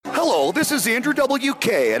Hello, this is Andrew WK,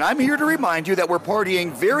 and I'm here to remind you that we're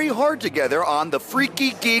partying very hard together on the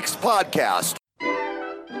Freaky Geeks podcast.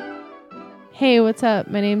 Hey, what's up?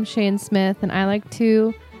 My name's Shane Smith, and I like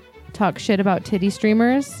to talk shit about titty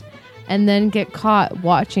streamers and then get caught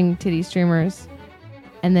watching titty streamers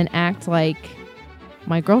and then act like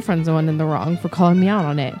my girlfriend's the one in the wrong for calling me out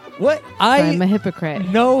on it. What? I'm a hypocrite.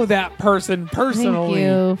 know that person personally.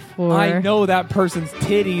 Thank you for... I know that person's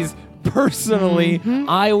titties personally. Mm-hmm.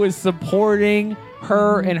 I was supporting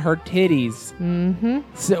her and her titties. Mm-hmm.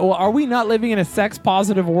 So are we not living in a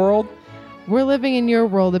sex-positive world? We're living in your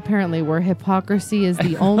world, apparently, where hypocrisy is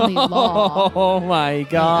the only law. Oh, my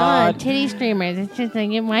God. Titty streamers. It's just like,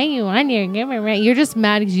 why are you on here? Give me right. You're just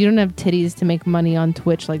mad because you don't have titties to make money on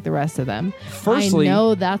Twitch like the rest of them. Firstly, I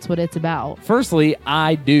know that's what it's about. Firstly,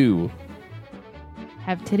 I do.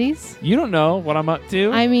 Have titties? You don't know what I'm up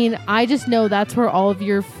to. I mean, I just know that's where all of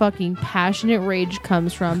your fucking passionate rage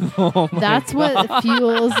comes from. Oh my That's God. what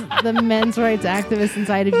fuels the men's rights activist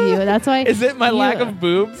inside of you. That's why. Is it my lack of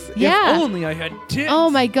boobs? Yeah. If only I had tits. Oh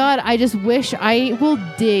my God, I just wish I will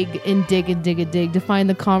dig and dig and dig and dig to find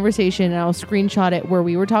the conversation, and I'll screenshot it where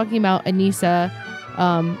we were talking about Anissa,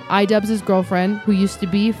 iDubbbz' girlfriend, who used to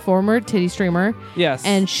be former titty streamer. Yes.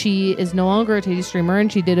 And she is no longer a titty streamer,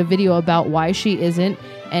 and she did a video about why she isn't,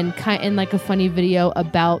 and like a funny video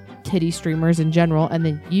about titty streamers in general. And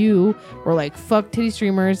then you were like, fuck titty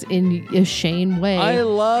streamers in a Shane way. I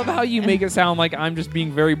love how you make it sound like I'm just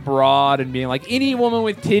being very broad and being like, any woman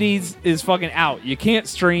with titties is fucking out. You can't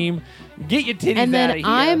stream. Get your titties and out of then here.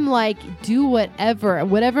 I'm like, do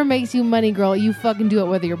whatever makes you money, girl. You fucking do it,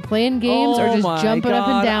 whether you're playing games or just jumping up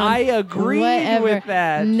and down. I agree with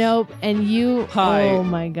that. Nope. And you, Hi. oh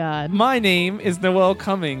my God. My name is Noel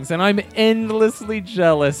Cummings, and I'm endlessly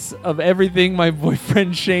jealous of everything my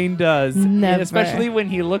boyfriend Shane does. Never. Especially when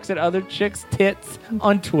he looks at other chicks' tits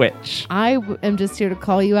on Twitch. I am just here to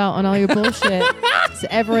call you out on all your bullshit. So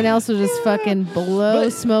everyone else will just fucking blow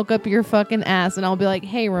smoke up your fucking ass. And I'll be like,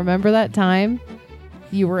 hey, remember that time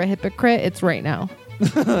you were a hypocrite? It's right now.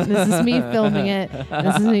 This is me filming it.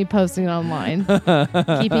 This is me posting it online.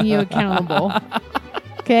 Keeping you accountable.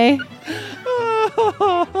 Okay?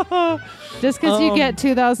 Just because you get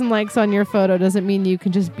 2,000 likes on your photo doesn't mean you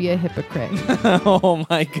can just be a hypocrite. Oh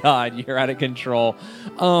my God, you're out of control.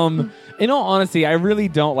 In all honesty, I really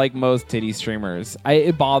don't like most titty streamers.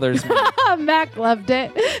 It bothers me. Mac loved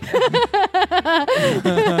it.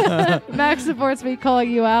 Mac supports me calling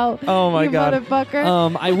you out. Oh my you God,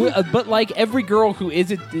 motherfucker. but like every girl who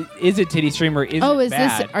is a titty streamer is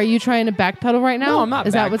bad. Are you trying to backpedal right now? No, I'm not.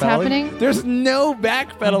 Is that what's backpedaling. happening? There's no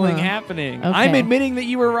backpedaling happening. Okay. I'm admitting that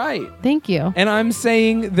you were right. Thank you. And I'm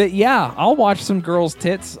saying that, yeah, I'll watch some girls'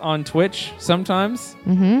 tits on Twitch sometimes.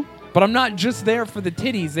 Mm-hmm. But I'm not just there for the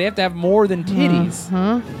titties. They have to have more than titties.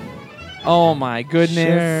 Huh? Oh, my goodness.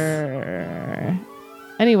 Sure.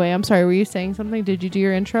 Anyway, I'm sorry. Were you saying something? Did you do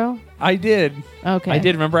your intro? I did. Okay. I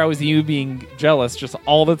did. Remember, I was you being jealous just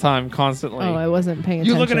all the time, constantly. Oh, I wasn't paying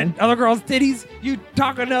attention. You looking at other girls' titties? You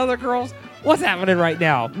talking to other girls? What's happening right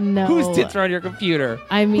now? No. Whose tits are on your computer?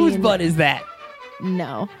 I mean... Whose butt is that?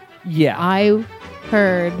 No. Yeah. I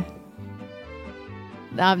heard...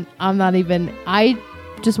 I'm not even... I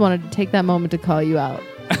just wanted to take that moment to call you out.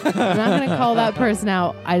 I'm not going to call that person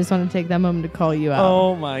out. I just want to take that moment to call you out.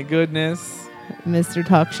 Oh, my goodness. Mr.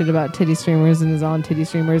 Talk shit about titty streamers and is on titty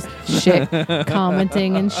streamers shit,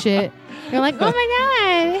 commenting and shit. You're like, oh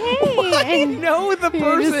my God, hey. I know the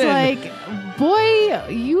You're person. just like, boy,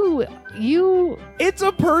 you It's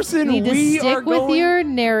a person need to we are stick with going... your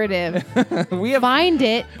narrative. we have Find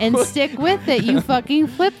it and stick with it, you fucking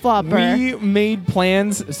flip-flopper. We made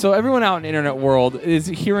plans, so everyone out in the internet world is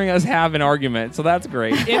hearing us have an argument, so that's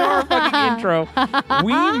great. In our fucking intro,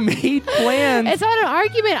 we made plans. It's not an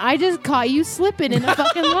argument. I just caught you slipping in a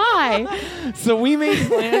fucking lie. So we made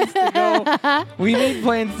plans to go. We made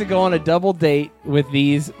plans to go on a double date with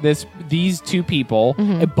these two people.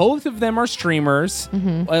 Both of them are streamers.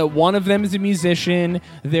 One of them is a musician.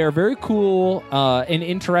 They're very cool and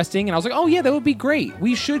interesting. And I was like, oh yeah, that would be great.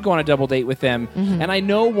 We should go on a double date with them. And I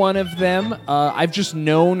know one of them. I've just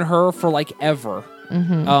known her for like ever,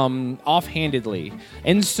 offhandedly.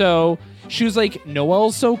 And so she was like,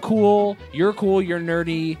 Noel's so cool. You're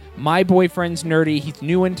nerdy. My boyfriend's nerdy. He's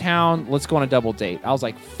new in town. Let's go on a double date. I was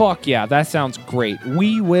like, fuck yeah, that sounds great.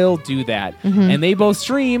 We will do that. And they both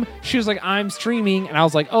stream. She was like, I'm streaming. And I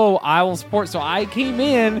was like, oh, I will support. So I came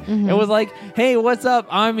in and was like, hey, what's up?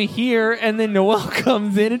 I'm here. And then Noelle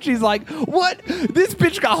comes in and she's like, what? This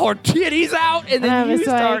bitch got her titties out? And then you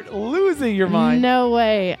start losing your mind. No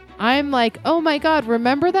way. I'm like, oh my God,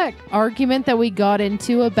 remember that argument that we got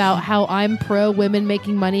into about how I'm pro women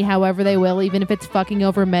making money however they will, even if it's fucking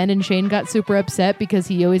over men? And Shane got super upset because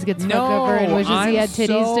he always gets fucked over and wishes he had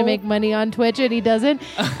titties to make money on Twitch and he doesn't.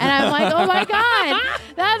 And I'm like, oh my God,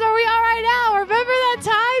 that's where we are right now. Remember that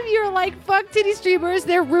time you were like, fuck titty streamers,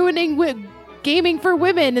 they're ruining gaming for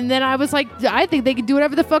women. And then I was like, I think they can do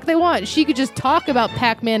whatever the fuck they want. She could just talk about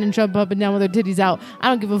Pac-Man and jump up and down with her titties out. I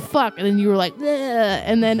don't give a fuck. And then you were like, ugh.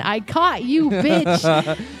 And then I caught you,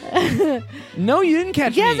 bitch. No, you didn't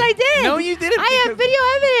catch me. Yes, I did. No, you didn't. I have video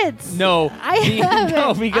evidence. No. I have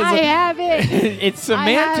No, it. because I have it. it's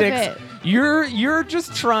semantics. I have it. You're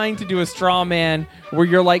just trying to do a straw man where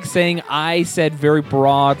you're like saying I said very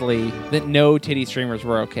broadly that no titty streamers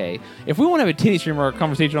were okay. If we want to have a titty streamer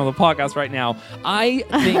conversation on the podcast right now, I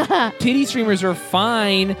think titty streamers are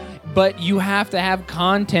fine, but you have to have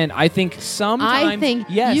content. I think sometimes I think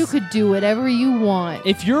yes, you could do whatever you want.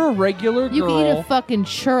 if you're a regular girl You can eat a fucking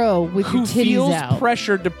churro with who your titties feels out.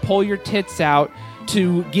 pressured to pull your tits out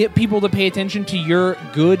to get people to pay attention to your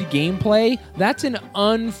good gameplay, that's an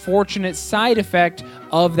unfortunate side effect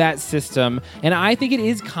of that system. And I think it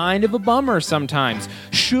is kind of a bummer sometimes.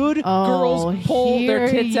 Should girls pull their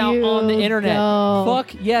tits out on the internet?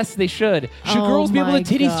 Fuck yes, they should. Should girls be able to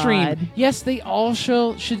titty stream? Yes, they all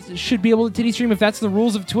should be able to titty stream. If that's the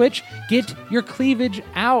rules of Twitch, get your cleavage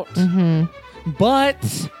out.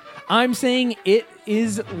 But I'm saying it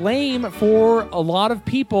is lame for a lot of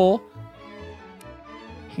people.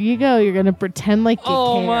 Here you go. You're gonna pretend like you care.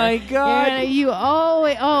 Oh my God.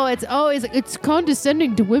 It's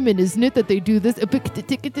condescending to women, isn't it, that they do this? Also,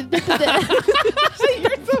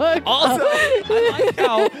 I like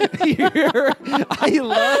how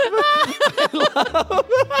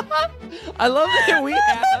I love that we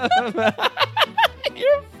have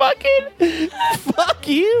you're fucking fuck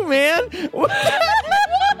you, man. What was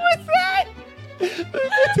that?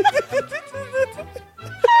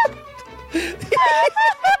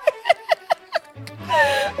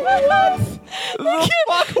 What the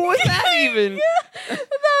fuck was that even? That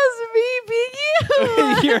was me being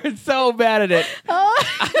you. You're so bad at it.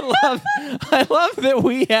 I love that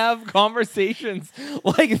we have conversations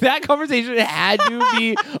like that. Conversation had to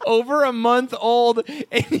be over a month old,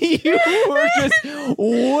 and you were just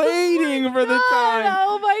waiting for the time.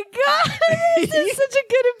 Oh my God, this is such a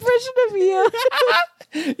good impression of you.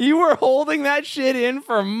 You were holding that shit in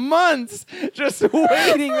for months, just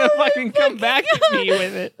waiting to fucking come back at me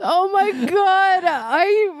with it. Oh my God,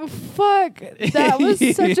 that was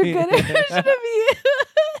such a good impression of you.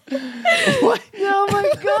 What? Oh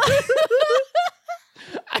my God.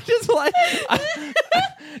 I just like,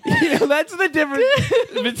 that's the difference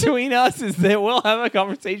between us is that we'll have a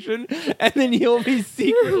conversation and then you'll be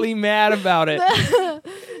secretly mad about it.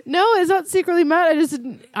 No, it's not secretly mad.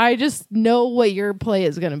 I just know what your play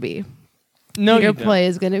is going to be. No, your play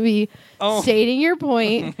is going to be stating your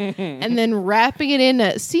point and then wrapping it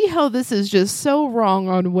in. See how this is just so wrong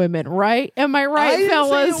on women, right? Am I right, I didn't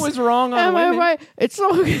fellas? say it was wrong on Am women. I right? It's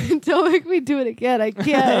so don't make me do it again. I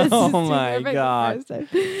can't. This Oh is too my perfect God. the first time.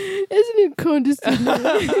 Isn't it condescending?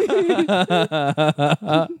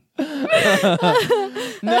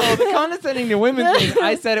 No, the condescending to women thing,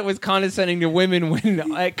 I said it was condescending to women when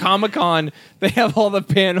at Comic-Con they have all the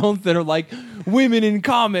panels that are like women in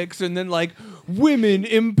comics and then like women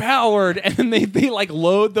empowered, and then they like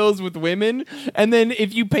load those with women, and then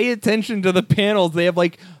if you pay attention to the panels, they have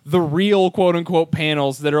like the real quote unquote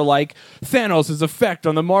panels that are like Thanos' effect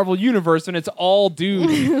on the Marvel universe, and it's all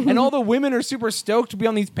dudes. And all the women are super stoked to be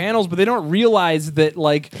on these panels, but they don't realize that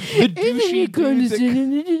like the douchey dudes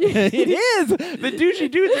it is the douchey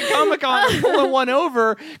dudes at Comic-Con are pulling one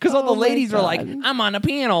over because all the ladies are like, I'm on a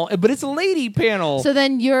panel, but it's a lady panel. So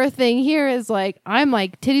then your thing here is like, I'm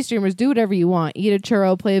like, titty streamers, do whatever you want. Eat a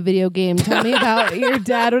churro, play a video game, tell me about your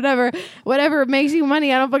dad, whatever makes you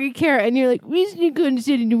money. I don't fucking care. And you're like, we should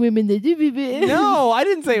condescending to women. No, I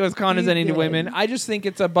didn't say it was condescending to women. I just think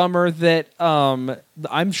it's a bummer that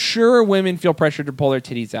I'm sure women feel pressured to pull their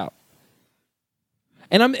titties out.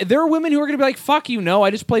 And there are women who are going to be like, fuck you, no,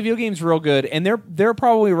 I just play video games real good. And they're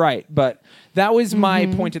probably right. But that was my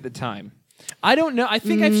point at the time. I don't know. I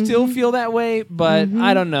think I still feel that way, but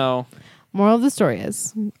I don't know. Moral of the story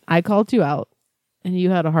is, I called you out, and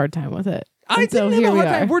you had a hard time with it. I didn't have a hard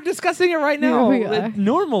time. We're discussing it right now. Here we are.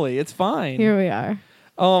 Normally, it's fine. Here we are.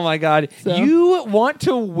 Oh my God. So? You want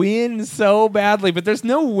to win so badly, but there's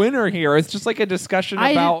no winner here. It's just like a discussion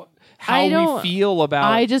about how we feel about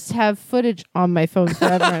I just have footage on my phone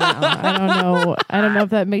forever now. I don't know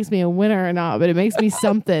if that makes me a winner or not, but it makes me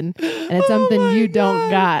something. And it's something you don't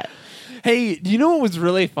got. Hey, do you know what was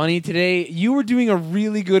really funny today? You were doing a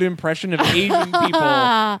really good impression of Asian people.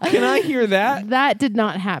 Can I hear that? That did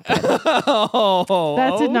not happen. Oh,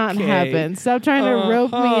 That did not okay. happen. Stop trying to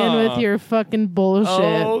rope me in with your fucking bullshit.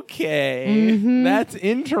 Okay. Mm-hmm. That's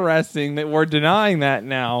interesting that we're denying that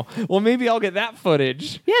now. Well, maybe I'll get that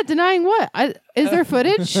footage. Yeah, denying what? Is there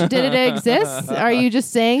footage? Did it exist? Are you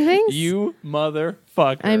just saying things? You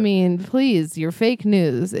motherfucker. I mean, please, you're fake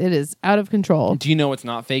news. It is out of control. Do you know what's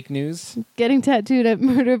not fake news? Getting tattooed at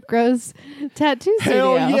Murder of Crows Tattoo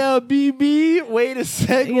Studio. Hell yeah, BB. Way to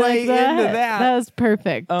segue You like into that. That was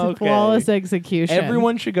perfect. Okay. Flawless execution.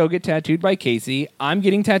 Everyone should go get tattooed by Casey. I'm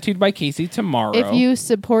getting tattooed by Casey tomorrow. If you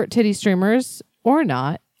support titty streamers or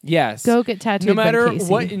not, yes, go get tattooed no matter by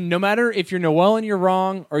Casey. what, no matter if you're Noelle and you're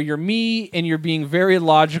wrong, or you're me and you're being very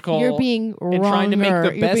logical, You're being wrong. and trying to make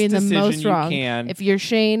the You're best being the decision most you wrong. can. If you're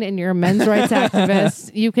Shane and you're a men's rights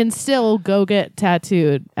activist, you can still go get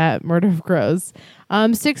tattooed at Murder of Crows.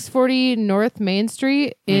 640 North Main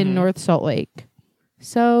Street in Mm-hmm. North Salt Lake.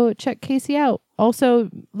 So check Casey out. Also,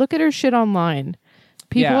 look at her shit online.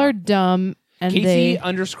 People Yeah. are dumb and Casey they...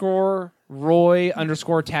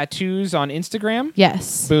 _Roy_ tattoos on Instagram.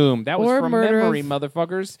 Yes. Boom. That was Or from Murder memory, of-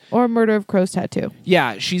 motherfuckers. Or Murder of Crows Tattoo.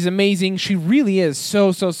 Yeah, she's amazing. She really is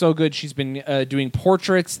so good. She's been doing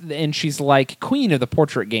portraits, and she's like queen of the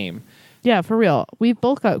portrait game. Yeah, for real. We've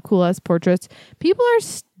both got cool ass portraits. People are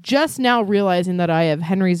just now realizing that I have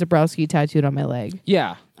Henry Zabrowski tattooed on my leg.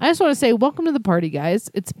 Yeah. I just want to say, welcome to the party, guys.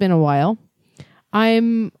 It's been a while.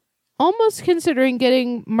 I'm almost considering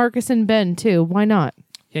getting Marcus and Ben, too. Why not?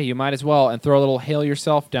 Yeah, you might as well. And throw a little Hail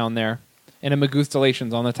Yourself down there and a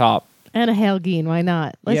Magustalations on the top. And a Hail Geen. Why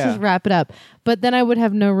not? Let's Yeah. just wrap it up. But then I would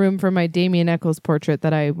have no room for my Damien Eccles portrait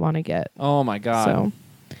that I want to get. Oh, my God. So,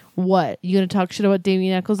 what? You going to talk shit about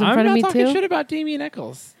Damien Eccles in I'm front not of me, talking too? shit about Damien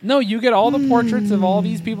Eccles. No, you get all the portraits of all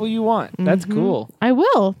these people you want. That's cool. I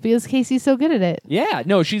will, because Casey's so good at it. Yeah,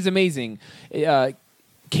 no, she's amazing.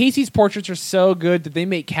 Casey's portraits are so good that they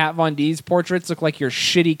make Kat Von D's portraits look like your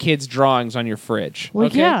shitty kids' drawings on your fridge. Well,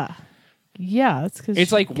 okay? yeah. Yeah, it's because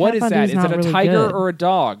It's like, what is that? Is it a tiger or a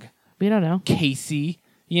dog? We don't know. Casey,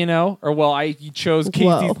 you know? Or, well, I chose Casey's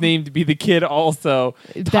Whoa. name to be the kid also.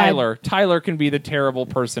 That- Tyler. Tyler can be the terrible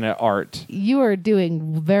person at art. You are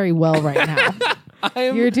doing very well right now.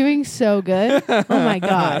 I'm, You're doing so good. Oh my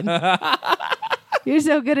God. You're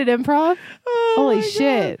so good at improv. Holy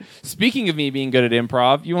shit. Speaking of me being good at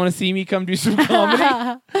improv, you want to see me come do some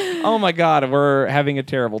comedy? Oh my God, we're having a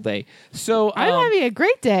terrible day. So I'm having a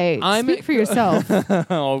great day. Speak for yourself.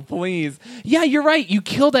 Oh, please. Yeah, you're right. You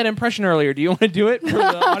killed that impression earlier. Do you want to do it for the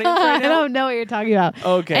audience right I now? don't know what you're talking about.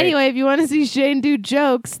 Okay. Anyway, if you want to see Shane do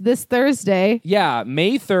jokes this Thursday, Yeah,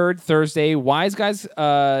 May 3rd, Thursday, Wise Guys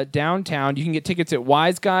downtown. You can get tickets at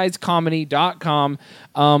wiseguyscomedy.com.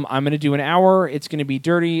 I'm going to do an hour. It's going to be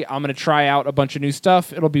dirty. I'm going to try out a bunch of new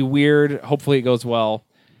stuff. It'll be weird. Hopefully it goes well.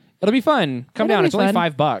 It'll be fun. Come It'll down. be It's only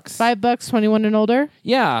fun. $5. $5, 21 and older.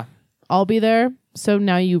 Yeah. I'll be there. So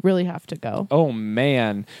now you really have to go. Oh,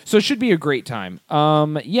 man. So it should be a great time.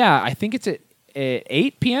 Yeah, I think it's at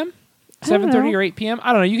 8 p.m., I don't 7:30 know. or 8 p.m.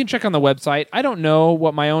 I don't know. You can check on the website. I don't know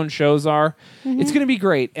what my own shows are. Mm-hmm. It's going to be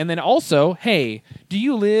great. And then also, hey, do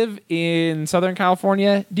you live in Southern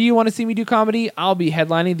California? Do you want to see me do comedy? I'll be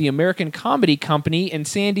headlining the American Comedy Company in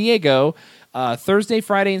San Diego Thursday,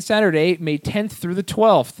 Friday, and Saturday, May 10th through the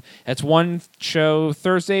 12th. That's one show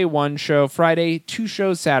Thursday, one show Friday, two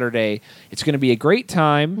shows Saturday. It's going to be a great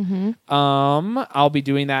time. I'll be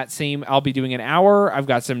doing I'll be doing an hour. I've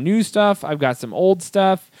got some new stuff. I've got some old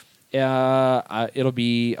stuff. It'll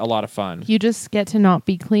be a lot of fun. You just get to not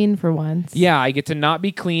be clean for once. Yeah, I get to not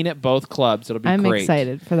be clean at both clubs. It'll be I'm great.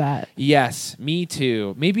 excited for that. Yes, me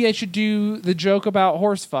too. Maybe I should do the joke about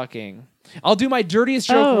horse fucking. I'll do my dirtiest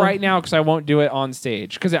joke Oh. right now because I won't do it on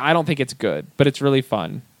stage because I don't think it's good, but it's really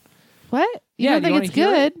fun. What? You Yeah, don't do you think wanna it's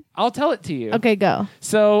hear it? good? I'll tell it to you. Okay, go.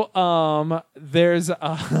 So, there's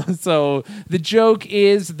so the joke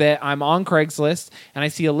is that I'm on Craigslist and I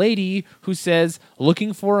see a lady who says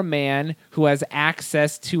looking for a man who has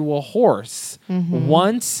access to a horse.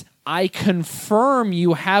 Once I confirm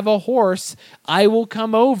you have a horse, I will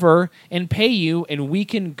come over and pay you and we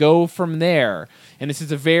can go from there. And this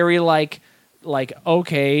is a very like,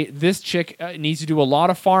 okay, this chick needs to do a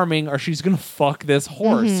lot of farming or she's going to fuck this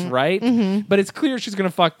horse, right? But it's clear she's going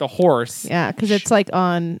to fuck the horse. Yeah, because it's like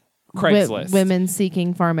on Craigslist. women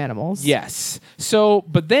seeking farm animals. Yes. So,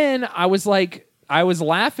 but then I was like, I was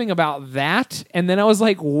laughing about that, and then I was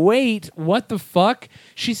like, wait, what the fuck?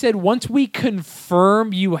 She said, once we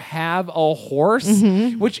confirm you have a horse,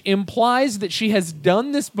 which implies that she has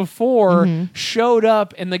done this before, showed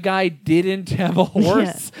up, and the guy didn't have a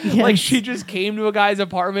horse. Yeah. Like, Yes. she just came to a guy's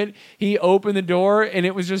apartment, he opened the door, and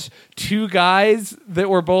it was just two guys that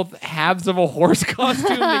were both halves of a horse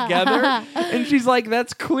costume together. And she's like,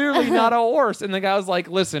 that's clearly not a horse. And the guy was like,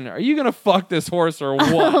 listen, are you going to fuck this horse or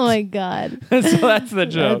what? Oh my God. So that's the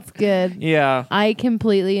joke. That's good. Yeah. I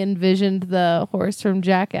completely envisioned the horse from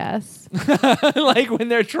Jackass. Like when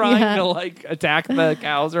they're trying Yeah. to like attack the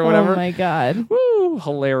cows or whatever. Oh my God. Woo,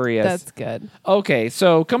 hilarious. That's good. Okay,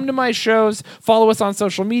 so come to my shows. Follow us on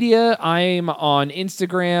social media. I'm on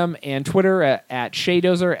Instagram and Twitter at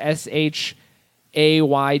Shaydozer,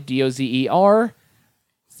 SHAYDOZER.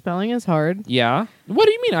 Spelling is hard. Yeah. What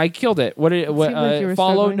do you mean? I killed it. What? Seemed like you were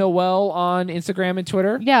Follow struggling. Noelle on Instagram and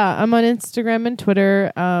Twitter. Yeah, I'm on Instagram and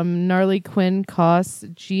Twitter. Gnarly Quinn Cos,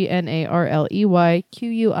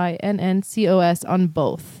 GNARLEYQUINNCOS on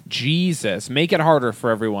both. Jesus, make it harder for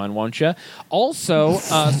everyone, won't you? Also,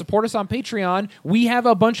 support us on Patreon. We have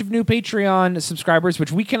a bunch of new Patreon subscribers,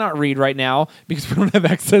 which we cannot read right now because we don't have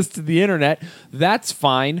access to the internet. That's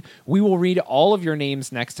fine. We will read all of your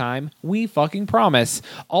names next time. We fucking promise.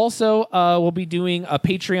 Also, we'll be doing a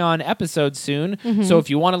Patreon episode soon. So if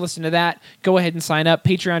you want to listen to that, go ahead and sign up.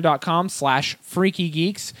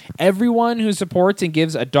 Patreon.com/freakygeeks. Everyone who supports and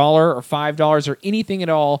gives $1 or $5 or anything at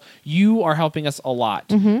all, you are helping us a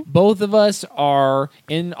lot. Both of us are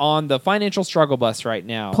on the financial struggle bus right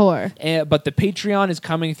now. Poor. But the Patreon is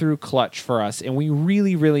coming through clutch for us, and we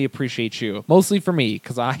really, really appreciate you. Mostly for me,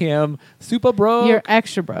 because I am super broke. You're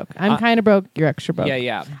extra broke. I'm kind of broke. You're extra broke.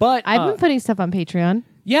 Yeah. But I've been putting stuff on Patreon.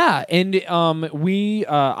 yeah, and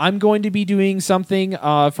I'm going to be doing something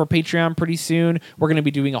for Patreon pretty soon. We're going to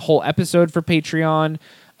be doing a whole episode for Patreon.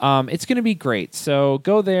 It's going to be great. So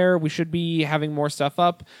go there. We should be having more stuff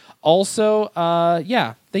up. Also,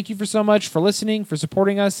 thank you so much for listening, for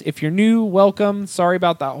supporting us. If you're new, welcome. Sorry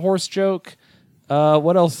about that horse joke.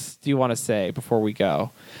 What else do you want to say before we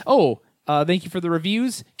go? Thank you for the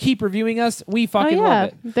reviews. Keep reviewing us. We fucking love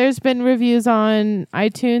it. There's been reviews on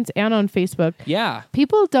iTunes and on Facebook. Yeah.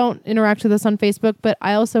 People don't interact with us on Facebook, but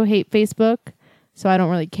I also hate Facebook, so I don't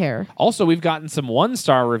really care. Also, we've gotten some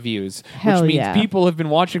 1-star reviews, Hell which means yeah. people have been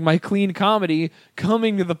watching my clean comedy,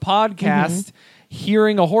 coming to the podcast,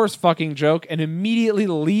 hearing a horse fucking joke, and immediately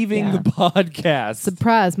leaving Yeah. the podcast.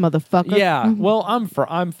 Surprise, motherfucker. Yeah, well, I'm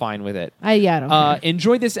fine with it. I don't care.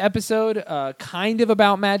 Enjoy this episode, kind of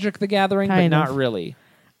about Magic the Gathering, but Kind not of. really.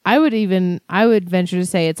 I would venture to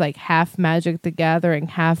say it's like half Magic the Gathering,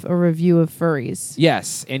 half a review of furries.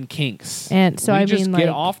 Yes, and kinks. And so we I just mean, get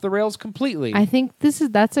like, off the rails completely. I think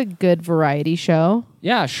that's a good variety show.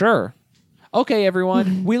 Yeah, sure. Okay,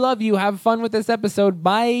 everyone. We love you. Have fun with this episode.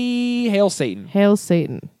 Bye. Hail Satan. Hail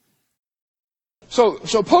Satan. So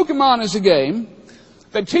Pokemon is a game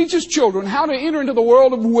that teaches children how to enter into the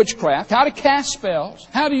world of witchcraft, how to cast spells,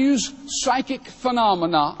 how to use psychic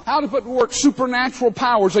phenomena, how to put to work supernatural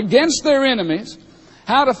powers against their enemies,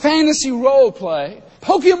 how to fantasy role play.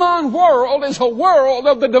 Pokemon World is a world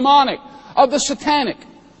of the demonic, of the satanic.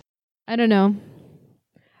 I don't know.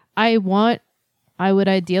 I would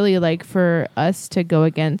ideally like for us to go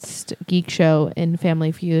against Geek Show in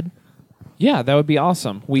Family Feud. Yeah, that would be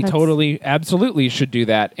awesome. We absolutely should do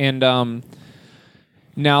that. And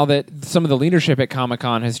now that some of the leadership at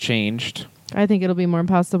Comic-Con has changed, I think it'll be more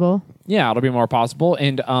possible. yeah, it'll be more possible.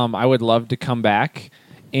 And I would love to come back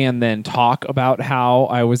and then talk about how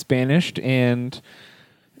I was banished and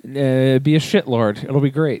be a shitlord. It'll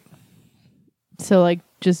be great. So like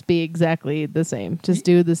just be exactly the same. Just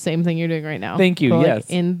do the same thing you're doing right now. Thank you, But, like,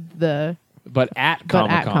 yes. But at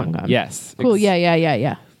Comic-Con. Comic-Con. Yes. Cool. Yeah. I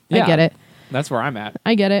Yeah. get it. That's where I'm at.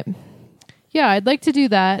 I get it. Yeah, I'd like to do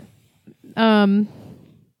that.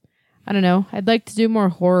 I don't know. I'd like to do more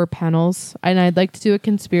horror panels, and I'd like to do a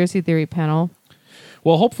conspiracy theory panel.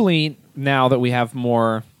 Well, hopefully now that we have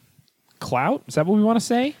more clout, is that what we want to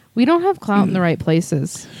say? We don't have clout in the right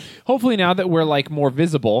places. Hopefully now that we're like more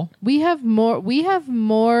visible. We have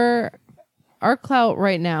more. Our clout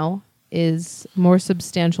right now is more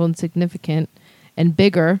substantial and significant and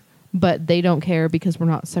bigger, but they don't care because we're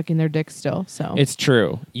not sucking their dick still. So It's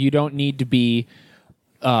true. You don't need to be.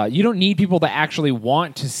 You don't need people that actually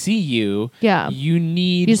want to see you. Yeah. You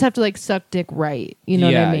need. you just have to like suck dick right. You know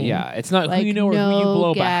what I mean? Yeah. It's not Like, who you know or who you no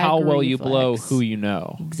blow, but gag how well you blow reflex. who you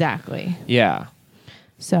know. Exactly. Yeah.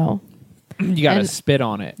 So You got to And- spit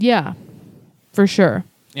on it. yeah, for sure.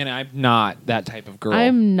 And I'm not that type of girl.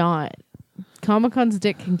 I'm not. Comic-Con's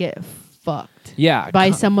dick can get fucked Yeah.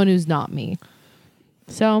 by someone who's not me.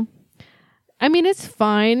 So, I mean, it's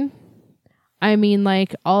fine. I mean,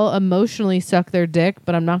 like, I'll emotionally suck their dick,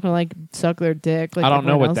 but I'm not gonna like suck their dick. Like I don't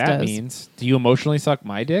know everyone what else that does. means. Do you emotionally suck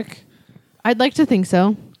my dick? I'd like to think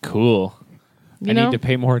so. Cool. You I know? need to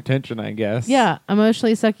pay more attention, I guess. Yeah,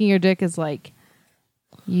 emotionally sucking your dick is like,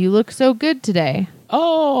 you look so good today.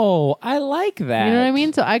 Oh, I like that. You know what I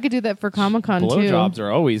mean? So I could do that for Comic-Con too. Blowjobs are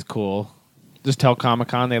always cool. Just tell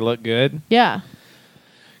Comic-Con they look good. Yeah.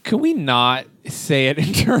 Could we not say it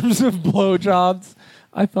in terms of blowjobs?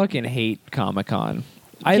 I fucking hate Comic-Con.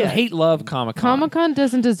 I love Comic-Con. Comic-Con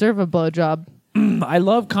doesn't deserve a blowjob. I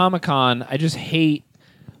love Comic-Con. I just hate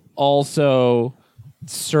also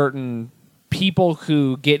certain people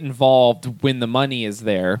who get involved when the money is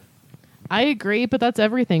there. I agree, but that's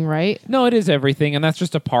everything, right? No, it is everything, and that's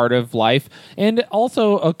just a part of life. And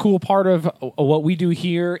also a cool part of what we do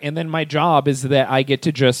here, and then my job is that I get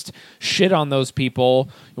to just shit on those people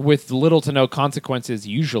with little to no consequences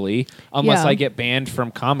usually, unless Yeah. I get banned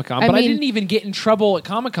from Comic-Con. I But I mean- didn't even get in trouble at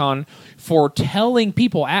Comic-Con for telling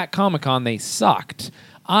people at Comic-Con they sucked.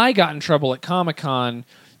 I got in trouble at Comic-Con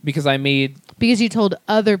because I made... Because you told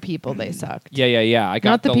other people they sucked. Yeah. I got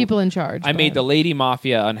Not the people in charge. I made the Lady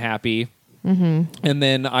Mafia unhappy. Mm-hmm. And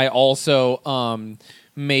then I also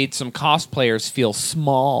made some cosplayers feel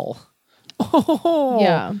small.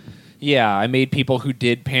 Yeah. Yeah, I made people who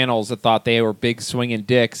did panels that thought they were big swinging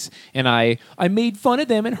dicks, and I made fun of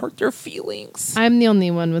them and hurt their feelings. I'm the only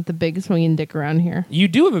one with the big swinging dick around here. You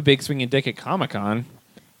do have a big swinging dick at Comic-Con.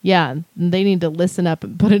 Yeah, they need to listen up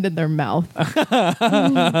and put it in their mouth.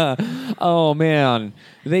 Oh, man.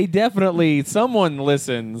 They definitely... Someone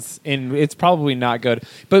listens, and it's probably not good.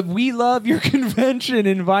 But we love your convention.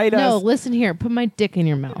 Invite No, us. listen here. Put my dick in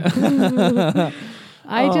your mouth.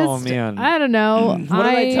 Oh, man. I don't know. What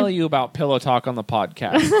did I tell you about Pillow Talk on the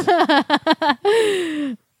podcast?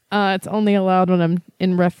 It's only allowed when I'm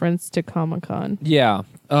in reference to Comic-Con. Yeah.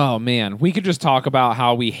 Oh, man. We could just talk about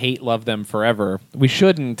how we hate Love Them Forever. We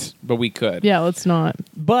shouldn't, but we could. Yeah, let's not.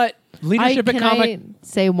 But leadership at I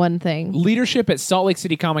say one thing? Leadership at Salt Lake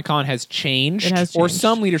City Comic Con has changed. It has Or changed.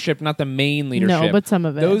 some leadership, not the main leadership. No, but some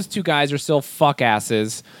of it. Those two guys are still fuck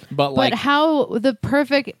asses. But like, how the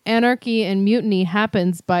perfect anarchy and mutiny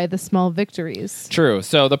happens by the small victories. true.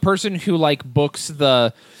 So the person who like books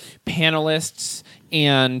the panelists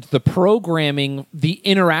and the programming, the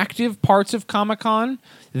interactive parts of Comic-Con,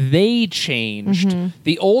 they changed. Mm-hmm.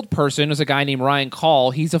 The old person is a guy named Ryan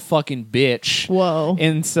Call. He's a fucking bitch. Whoa.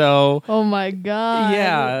 And so... Oh my god.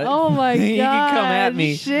 Yeah. Oh my god. He can come at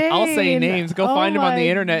me. I'll say Shane. names. Go Oh find him on my the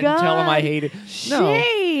internet and tell him I God. hate it.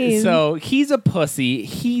 Shane. So he's a pussy.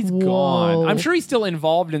 He's gone. Whoa. I'm sure he's still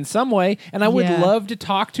involved in some way, and I would Yeah. love to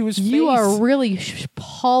talk to his face. You are really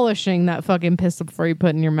polishing that fucking pistol before you put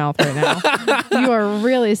it in your mouth right now. You are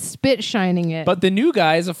really spit shining it. But the new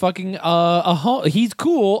guy is a fucking he's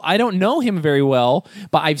cool. I don't know him very well,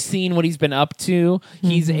 but I've seen what he's been up to.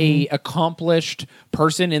 He's a accomplished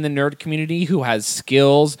person in the nerd community who has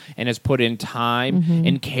skills and has put in time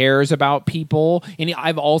and cares about people. And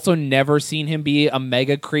I've also never seen him be a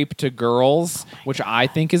mega creep to girls, which I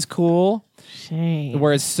think is cool. Shane.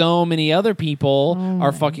 Whereas so many other people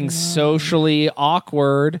are fucking socially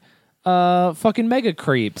awkward fucking mega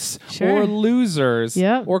creeps Sure. or losers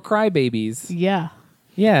Yep. or crybabies. Yeah.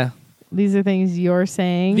 Yeah. These are things you're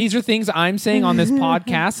saying. These are things I'm saying on this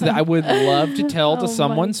podcast that I would love to tell to Oh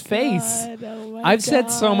someone's my face. God. Oh my I've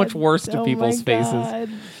said so much God. worse to Oh people's my faces. God.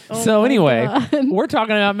 Oh So my anyway, God. we're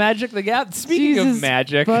talking about Magic the Gathering. Speaking Jesus of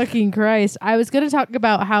magic, fucking Christ. I was going to talk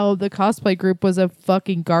about how the cosplay group was a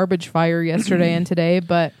fucking garbage fire yesterday and today,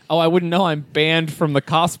 but oh, I wouldn't know I'm banned from the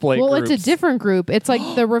cosplay well, groups. it's a different group. It's like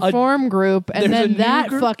the reform group, and there's a then new that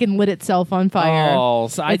group? fucking lit itself on fire. Oh,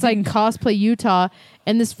 so I it's like didn't- cosplay Utah,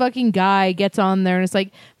 and this fucking guy gets on there and it's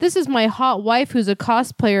like, this is my hot wife who's a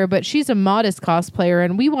cosplayer, but she's a modest cosplayer,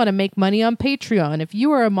 and we want to make money on Patreon. If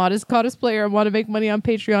you are a modest cosplayer and want to make money on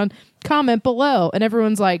Patreon, comment below. And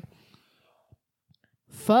everyone's like,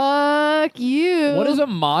 fuck you. What does a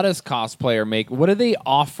modest cosplayer make? What do they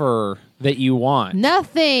offer that you want?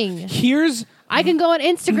 Nothing. Here's I can go on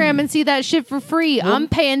Instagram and see that shit for free. I'm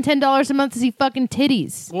paying $10 a month to see fucking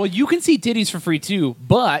titties. well, you can see titties for free too,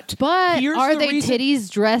 but But here's are the they reason- titties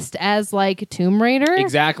dressed as like Tomb Raider?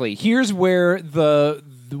 Exactly. Here's where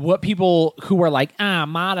what people who are like,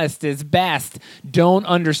 modest is best, don't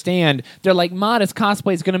understand. They're like, modest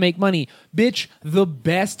cosplay is going to make money. Bitch, the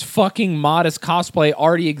best fucking modest cosplay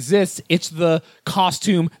already exists. It's the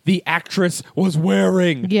costume the actress was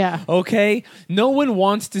wearing. Yeah. Okay? No one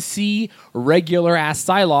wants to see regular ass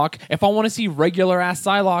Psylocke. If I want to see regular ass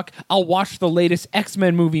Psylocke, I'll watch the latest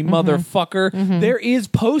X-Men movie, motherfucker. There is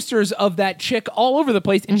posters of that chick all over the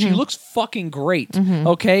place, and she looks fucking great.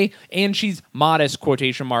 Okay? And she's modest,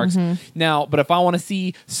 quotation marks. Now, but if I want to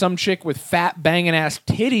see some chick with fat banging ass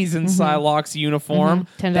titties in Psylocke's uniform,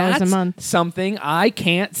 $10 that's a month. something I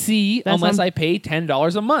can't see unless I pay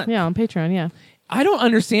 $10 a month. Yeah, on Patreon, yeah. I don't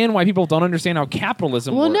understand why people don't understand how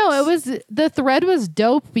capitalism works. No, the thread was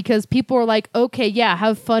dope because people were like, okay, yeah,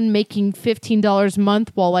 have fun making $15 a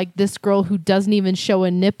month while like this girl who doesn't even show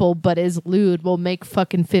a nipple but is lewd will make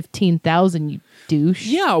fucking $15,000, you douche.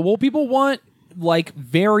 Yeah, well, people want like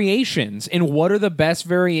variations, and what are the best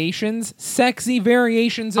variations? Sexy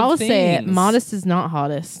variations of I'll things. say it. Modest is not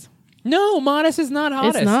hottest. No, modest is not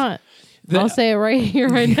hottest. It's not. I'll say it right here,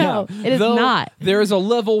 right now. It is Though not. There's a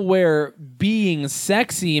level where being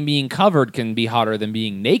sexy and being covered can be hotter than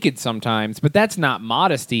being naked sometimes, but that's not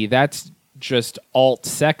modesty. That's just alt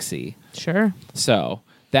sexy. Sure. So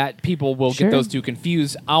that people will Sure. get those two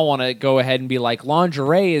confused. I want to go ahead and be like,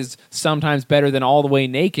 lingerie is sometimes better than all the way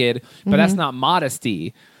naked, but that's not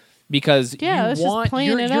modesty. Because Yeah, it's you just want,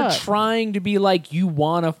 playing it you're up. trying to be like, you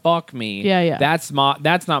want to fuck me. Yeah. That's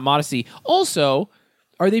not modesty. Also,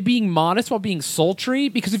 are they being modest while being sultry?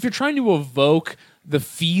 Because if you're trying to evoke the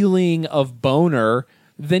feeling of boner,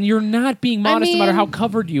 then you're not being modest no matter how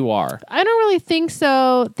covered you are. I don't really think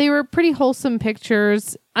so. They were pretty wholesome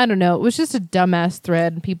pictures. I don't know. It was just a dumbass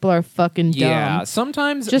thread, and people are fucking dumb. Yeah,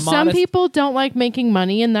 sometimes Just some people don't like making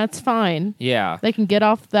money, and that's fine. Yeah. They can get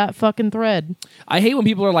off that fucking thread. I hate when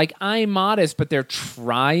people are like, I'm modest, but they're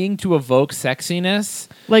trying to evoke sexiness.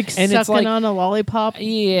 Like And it's sucking like- on a lollipop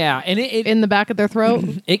Yeah, and it in the back of their throat.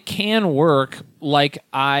 can work. Like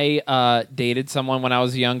I dated someone when I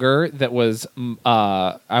was younger that was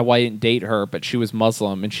I didn't date her, but she was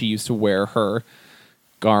Muslim and she used to wear her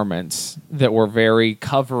garments that were very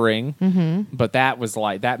covering. But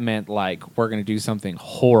that meant like we're gonna do something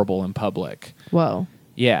horrible in public. Whoa.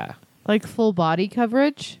 Yeah. Like full body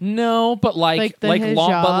coverage? No, but Like the long,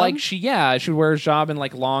 but hijab? like she would wear a hijab and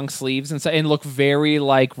like long sleeves and so, and look very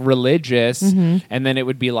like religious, and then it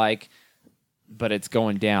would be like, but it's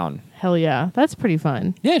going down. Hell yeah. That's pretty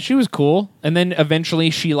fun. Yeah, she was cool, and then eventually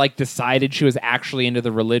she like decided she was actually into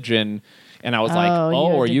the religion, and I was like, Oh, you oh,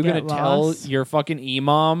 had are to you gonna get tell lost? your fucking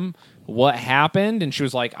imam what happened? And she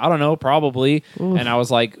was like, I don't know, probably. And I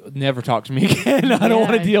was like, never talk to me again. I don't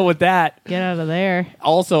want to Yeah. deal with that. Get out of there.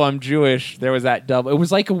 Also, I'm Jewish. There was that double. It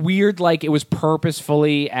was like a weird, like it was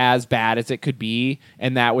purposefully as bad as it could be,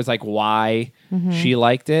 and that was like why she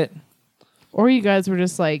liked it. Or you guys were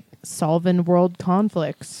just like solving world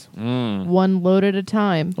conflicts one load at a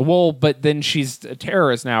time. Well, but then she's a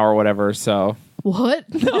terrorist now or whatever, so. What?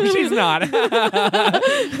 No, she's not.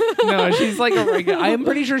 No, she's like a regular. I'm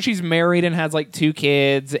pretty sure she's married and has like 2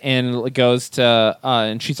 kids and goes to,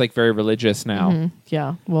 and she's like very religious now.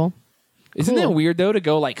 Yeah. Well, Isn't Cool. that weird though to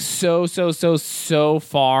go like so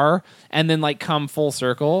far and then like come full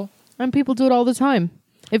circle? and people do it all the time.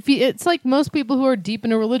 It's like most people who are deep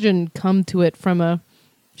in a religion come to it from a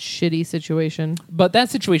shitty situation. But that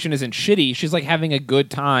situation isn't shitty. She's like having a good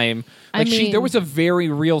time. Like there was a very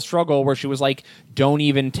real struggle where she was like, "Don't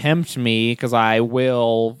even tempt me because I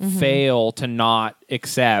will fail to not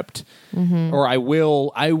accept, or I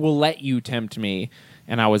will let you tempt me."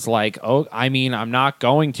 And I was like, "Oh, I mean, I'm not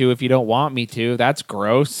going to if you don't want me to. That's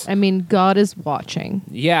gross." I mean, God is watching.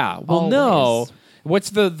 Yeah. Well, no. Always.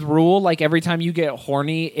 What's the rule? Like every time you get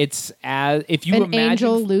horny, it's as if you An imagine.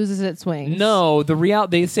 angel loses its wings. No,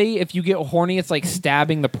 they say if you get horny, it's like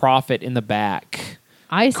stabbing the prophet in the back.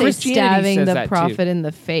 I say Christianity stabbing says the that, too. prophet in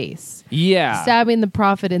the face. Yeah. Stabbing the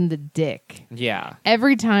prophet in the dick. Yeah.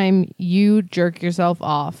 Every time you jerk yourself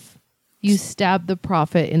off, you stab the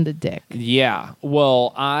prophet in the dick. Yeah.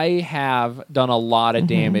 Well, I have done a lot of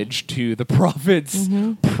damage to the prophet's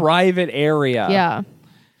private area. Yeah.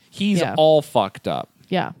 He's Yeah. all fucked up.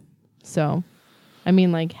 Yeah. So, I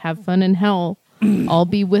mean, like, have fun in hell. I'll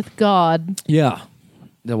be with God. Yeah.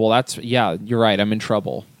 Well, you're right. I'm in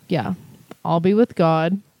trouble. Yeah. I'll be with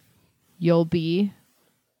God. You'll be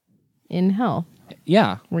in hell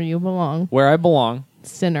Yeah. where you belong. Where I belong.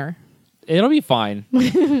 Sinner. It'll be fine.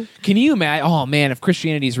 Can you imagine? Oh, man, if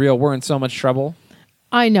Christianity's real, we're in so much trouble.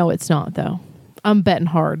 I know it's not, though. I'm betting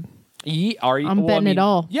hard. Are you? I'm betting it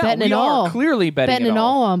all. Yeah, Betting we it are all. clearly betting Betting it it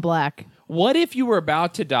all. all on black. What if you were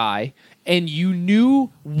about to die and you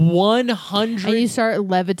knew 100. And you start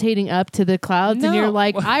levitating up to the clouds, and No. you're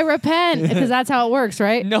like, I repent, because that's how it works,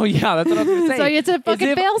 right? No, yeah, that's what I was going to say. So it's a Is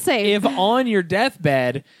fucking fail-safe. If on your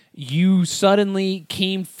deathbed, you suddenly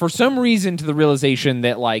came, for some reason, to the realization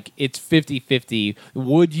that, like, it's 50-50,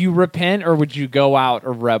 would you repent or would you go out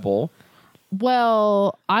a rebel?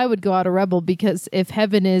 Well, I would go out a rebel, because if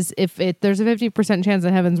there's a 50% chance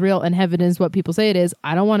that heaven's real and heaven is what people say it is,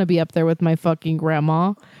 I don't want to be up there with my fucking grandma.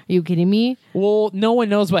 Are you kidding me? Well, no one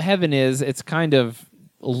knows what heaven is. It's kind of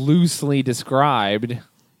loosely described.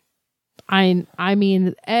 I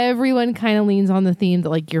mean, everyone kind of leans on the theme that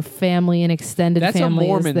like your family and extended That's a family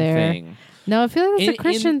Mormon is there. thing. No, I feel like it's a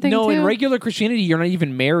Christian thing no, too. in regular Christianity, you're not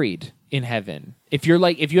even married in heaven. If you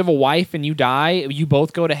have a wife and you die, you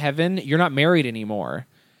both go to heaven. You're not married anymore.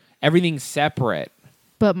 Everything's separate.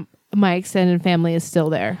 But my extended family is still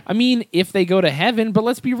there. I mean, if they go to heaven, but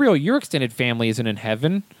let's be real, your extended family isn't in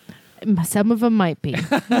heaven. Some of them might be.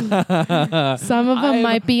 Some of them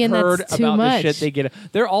might be, and heard that's too about much. the shit they get.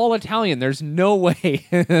 They're all Italian. There's no way.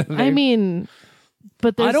 I mean,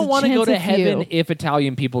 but there's I don't want to go to heaven if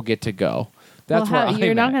Italian people get to go. That's where you're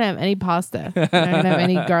I'm not at. going to have any pasta. You're not going to have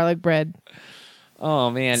any garlic bread. Oh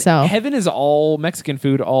man, So- heaven is all Mexican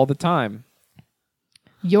food all the time.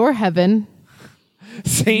 Your heaven.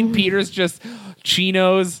 St. Peter's just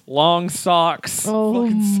chinos, long socks, Oh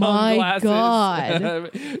fucking my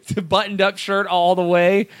sunglasses, buttoned up shirt all the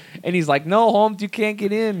way, and he's like, "No, Holmes, you can't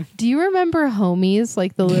get in." Do you remember Homies?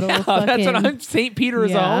 Like the little fucking... That's what I'm. St. Peter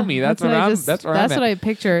is a homie. That's what I'm. That's where I'm That's at. what I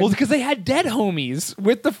pictured. Well, because they had dead homies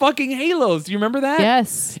with the fucking halos. Do you remember that?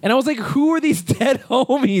 Yes. And I was like, "Who are these dead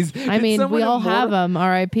homies?" I Did mean, someone we all have them.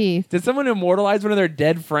 R.I.P. Did someone immortalize one of their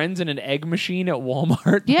dead friends in an egg machine at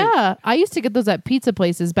Walmart? Yeah, I used to get those at pizza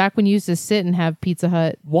places back when you used to sit and have Pizza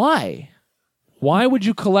Hut. Why? Why would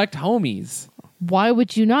you collect homies? Why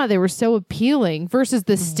would you not? They were so appealing versus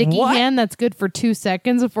the sticky What? hand that's good for 2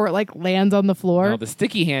 seconds before it like lands on the floor. No, the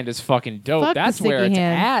sticky hand is fucking dope. Fuck the That's where sticky it's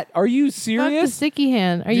hand. at. Are you Fuck the serious? sticky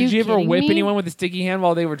hand. Are Did you ever kidding whip me? anyone with a sticky hand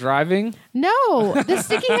while they were driving? No, the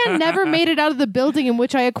sticky hand never made it out of the building in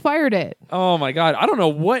which I acquired it. Oh my god. I don't know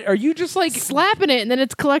what. Are you just like Slapping it and then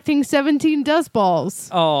it's collecting 17 dust balls.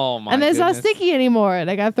 Oh my And then it's not goodness. sticky anymore and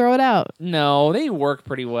I gotta throw it out. No, they work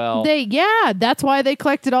pretty well. That's why they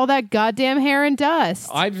collected all that goddamn hair and dust.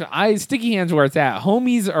 I sticky hands where it's at.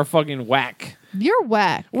 Homies are fucking whack. You're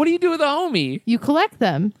whack. What do you do with a homie? You collect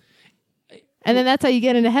them. And then that's how you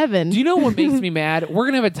get into heaven. Do you know what makes me mad? We're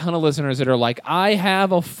gonna have a ton of listeners that are like, I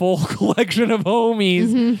have a full collection of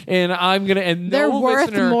homies, and I'm gonna and Mm-hmm. They're no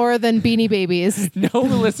worth listener, more than Beanie Babies. no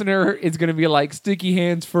listener is gonna be like sticky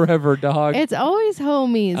hands forever, dog. It's always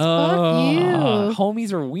homies. Fuck you.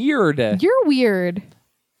 Homies are weird. You're weird.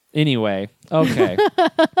 Anyway, okay.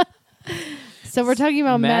 So we're talking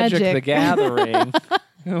about magic. the Gathering.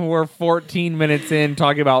 We're 14 minutes in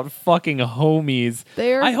talking about fucking homies.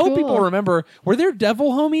 They're I hope cool. people remember, were there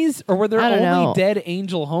devil homies or were there I don't only know. dead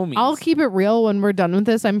angel homies? I'll keep it real when we're done with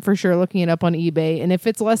this. I'm for sure looking it up on eBay. And if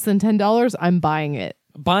it's less than $10, I'm buying it.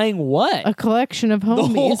 Buying what? A collection of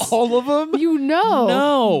homies. All of them? You know.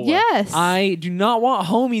 No. Yes. I do not want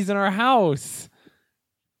homies in our house.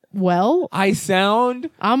 Well, I sound...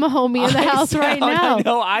 I'm a homie in the house right now. I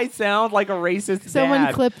know, I sound like a racist Someone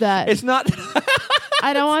dad. clip that. It's not...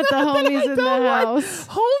 I don't want the homies in the don't want house.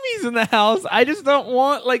 homies in the house. I just don't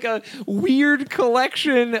want like a weird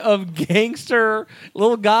collection of gangster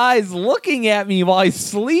little guys looking at me while I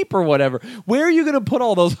sleep or whatever. Where are you going to put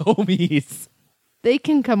all those homies? They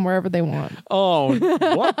can come wherever they want. Oh,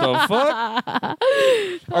 what the fuck?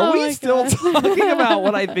 Are we my still talking about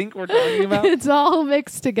what I think we're talking about? It's all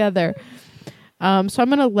mixed together. So I'm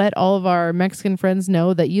going to let all of our Mexican friends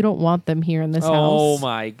know that you don't want them here in this Oh house.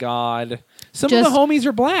 my God. Some Just- of the homies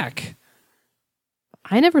are black.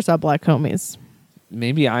 I never saw black homies.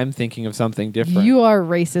 Maybe I'm thinking of something different. You are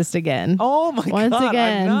racist again. Oh my Once God.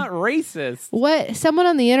 again. I'm not racist. What? Someone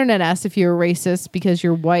on the internet asked if you were racist because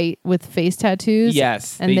you're white with face tattoos.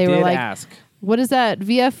 Yes. And they were did like, ask. what is that?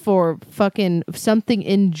 VF for fucking something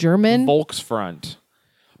in German? Volksfront.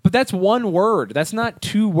 But that's one word. That's not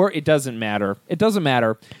two words. It doesn't matter. It doesn't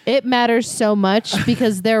matter. It matters so much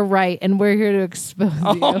because they're right and we're here to expose you.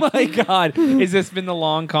 Oh my God. Has this been the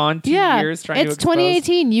long con? 2 Yeah, years trying to it's expose?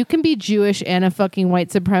 2018. You can be Jewish and a fucking white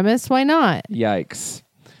supremacist. Why not? Yikes.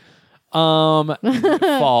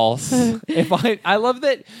 False. I love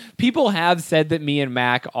that people have said that me and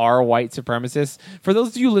Mac are white supremacists. For those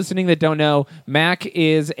of you listening that don't know, Mac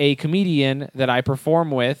is a comedian that I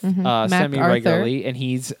perform with Mac semi regularly, and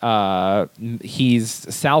he's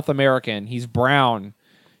South American. He's brown.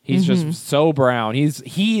 He's just so brown.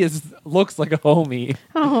 He looks like a homie.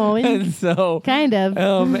 Oh, And so kind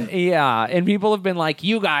of. yeah, and people have been like,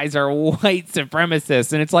 you guys are white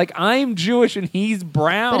supremacists, and it's like, I'm Jewish and he's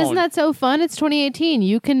brown. But isn't that so fun? It's 2018.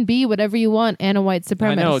 You can be whatever you want and a white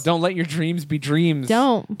supremacist. I know. Don't let your dreams be dreams.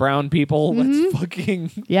 Don't. Brown people. Let's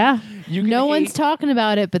fucking Yeah. You can No hate- one's talking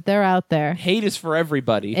about it, but they're out there. hate is for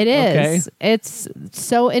everybody. It is. Okay? It's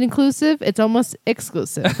so inclusive. It's almost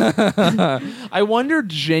exclusive. I wonder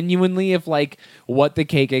genuinely if like what the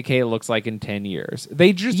KKK looks like in 10 years.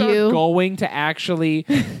 They just are You. going to actually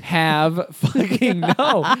have fucking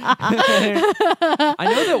no. I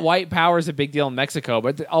know that white power is a big deal in Mexico,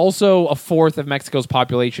 but also a fourth of Mexico's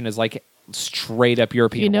population is like straight up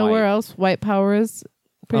European. You know white. where else white power is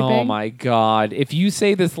pretty Oh big? my god! If you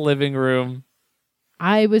say this living room,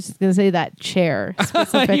 I was just going to say that chair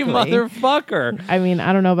specifically. you motherfucker. I mean,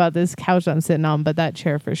 I don't know about this couch I'm sitting on, but that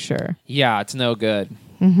chair for sure. Yeah, it's no good.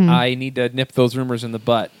 Mm-hmm. I need to nip those rumors in the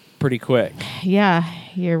butt pretty quick. Yeah,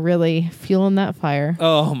 you're really fueling that fire.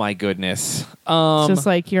 Oh my goodness. It's just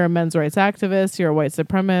like you're a men's rights activist, you're a white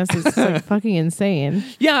supremacist. It's just like fucking insane.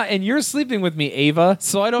 Yeah, and you're sleeping with me, Ava,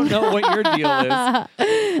 so I don't know what your deal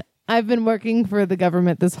is. I've been working for the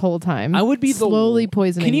government this whole time. I would be slowly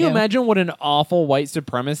poisoning Can you you. imagine what an awful white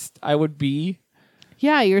supremacist I would be?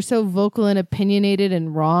 Yeah, you're so vocal and opinionated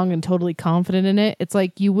and wrong and totally confident in it. It's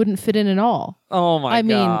like you wouldn't fit in at all. Oh my I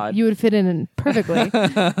mean, god. you would fit in perfectly.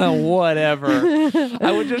 Whatever.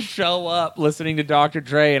 I would just show up listening to Dr.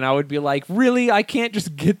 Dre and I would be like, really? I can't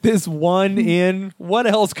just get this one in? What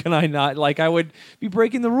else can I not? Like, I would be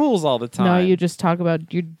breaking the rules all the time. No, you just talk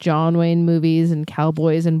about your John Wayne movies and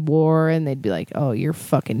cowboys and war, and they'd be like, "Oh, you're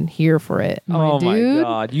fucking here for it, Oh my dude."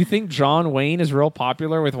 god. You think John Wayne is real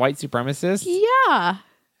popular with white supremacists? Yeah,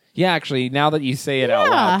 Yeah, actually, now that you say it out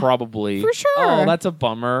loud, Yeah, probably. for sure. Oh, that's a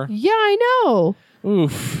bummer. yeah, I know.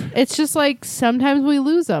 Oof. It's just like sometimes we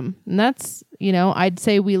lose them, and that's I'd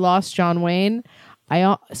say we lost John Wayne.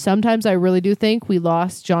 Sometimes I really do think we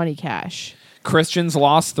lost Johnny Cash. Christians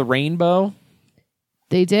lost the rainbow.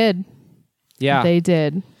 They did. Yeah. They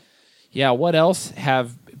did. Yeah, what else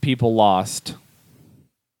have people lost?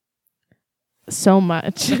 So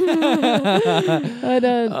much. I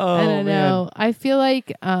don't man. know. I feel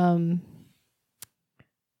like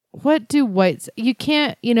what do whites you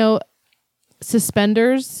can't,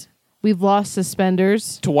 suspenders. We've lost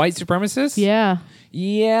suspenders. To white supremacists? Yeah.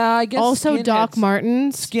 Yeah, I guess Also Doc skinheads-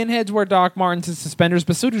 Martens. Skinheads wear Doc Martens and suspenders,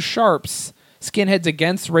 but so do sharps. Skinheads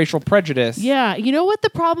against racial prejudice. Yeah. You know what the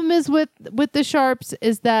problem is with the Sharps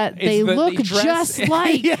is that Is they that look dress- just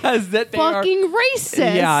like yeah, is that they are- fucking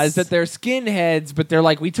racist. Yeah, is that they're skinheads, but they're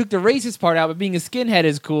like, we took the racist part out, but being a skinhead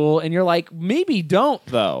is cool. And you're like, maybe don't,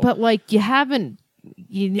 though. But like you haven't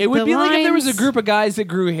it would be like if there was a group of guys that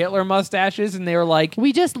grew Hitler mustaches and they were like,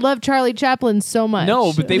 We just love Charlie Chaplin so much.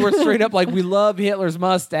 no, but they were straight up like, we love Hitler's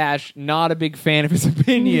mustache, not a big fan of his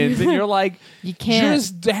opinions. And you're like, You can't.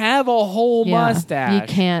 just have a whole Yeah, mustache.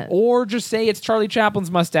 you can't. Or just say it's Charlie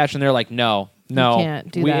Chaplin's mustache. And they're like, no,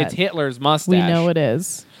 can't do that. It's Hitler's mustache. We know it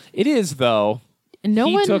is. It is, though. No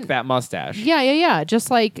he one took that mustache. Yeah.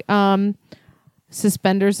 Just like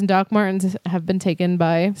suspenders and Doc Martens have been taken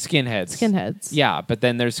by Skinheads. skinheads. Yeah, but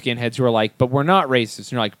then there's skinheads who are like, but we're not racist.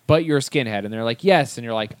 And you're like, but you're a skinhead. And they're like, yes. And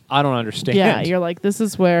you're like, I don't understand. Yeah, you're like, this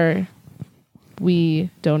is where we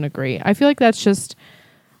don't agree. I feel like that's just,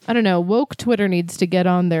 I don't know, woke Twitter needs to get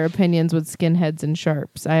on their opinions with skinheads and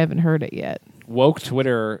sharps. I haven't heard it yet. Woke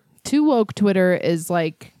Twitter. Too woke Twitter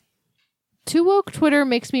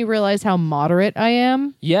makes me realize how moderate I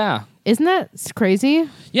am. Yeah. Isn't that crazy?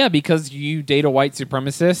 Yeah, because you date a white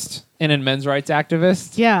supremacist and a men's rights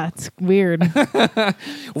activist. Yeah, it's weird.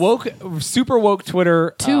 Super woke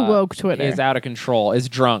Twitter. Too woke Twitter. is out of control. Is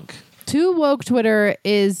drunk. Too woke Twitter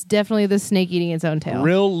is definitely the snake eating its own tail.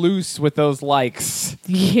 Real loose with those likes.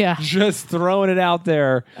 Yeah, Just throwing it out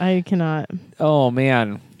there. I cannot. Oh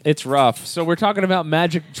man, it's rough. So we're talking about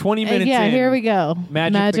Magic. 20 minutes. Yeah, in. here we go.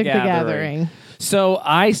 Magic the the Gathering. So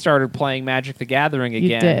I started playing Magic the Gathering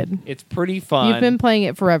again. did. It's pretty fun. You've been playing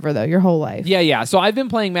it forever, though, your whole life. Yeah. So I've been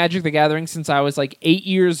playing Magic the Gathering since I was like 8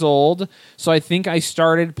 years old. So I think I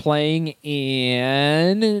started playing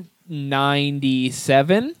in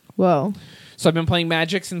 97. Whoa. So I've been playing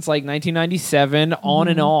Magic since like 1997, on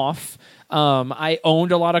and off. I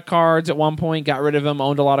owned a lot of cards at one point, got rid of them,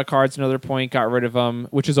 owned a lot of cards another point, got rid of them,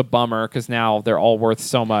 which is a bummer because now they're all worth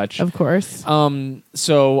so much. Of course.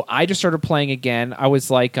 So I just started playing again. I was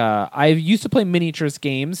like, I used to play miniatures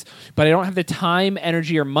games, but I don't have the time,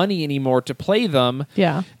 energy, or money anymore to play them.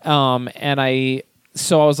 Yeah. And I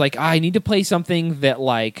so I was like, I need to play something that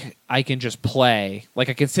like I can just play. Like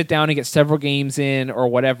I can sit down and get several games in or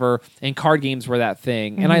whatever. And card games were that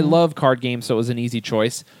thing. And I love card games, so it was an easy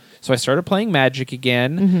choice. So I started playing Magic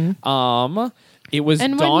again. It was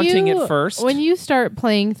daunting at first. When you start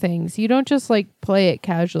playing things, you don't just like play it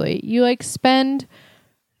casually. You like spend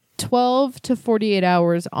 12 to 48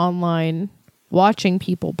 hours online watching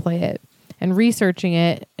people play it and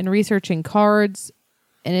researching cards.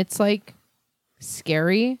 And it's like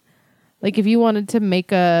scary. Like if you wanted to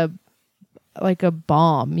make a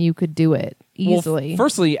bomb, you could do it easily. Well,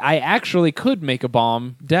 firstly, I actually could make a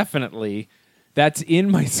bomb, definitely. That's in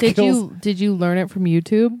my skills. Did you learn it from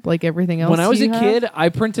YouTube like everything else? When I was a kid, I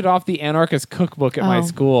printed off the Anarchist cookbook at my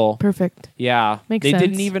school. Perfect. Yeah. Makes sense. sense. They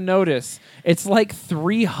didn't even notice. It's like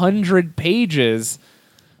 300 pages.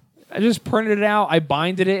 I just printed it out. I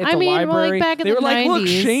binded it at the library. Well, like back in they the were like, 90s. look,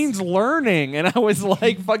 Shane's learning. And I was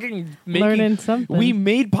like fucking learning something. We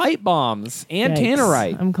made pipe bombs and Yikes.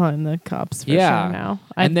 tannerite. I'm calling the cops for Yeah. sure now.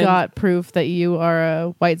 And I've then- got proof that you are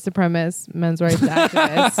a white supremacist, men's rights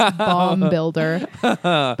activist, bomb builder.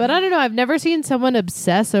 But I don't know. I've never seen someone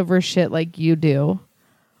obsess over shit like you do.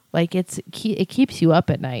 Like it keeps you up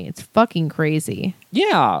at night. It's fucking crazy.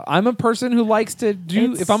 Yeah. I'm a person who likes to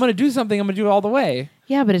do, if I'm going to do something, I'm going to do it all the way.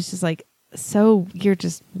 Yeah, but it's just like, so you're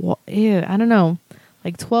just, ew, I don't know,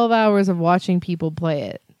 like 12 hours of watching people play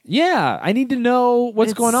it. Yeah. I need to know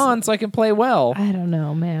what's going on so I can play well. I don't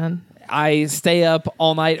know, man. I stay up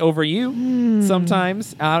all night over you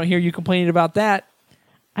sometimes. I don't hear you complaining about that.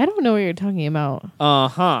 I don't know what you're talking about.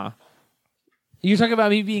 Uh-huh. You're talking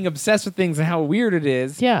about me being obsessed with things and how weird it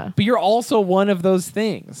is. Yeah. But you're also one of those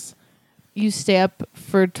things. You stay up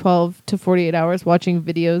for 12 to 48 hours watching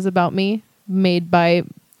videos about me made by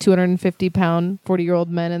 250-pound 40-year-old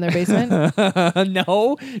men in their basement.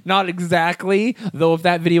 No, not exactly. Though if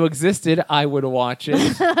that video existed, I would watch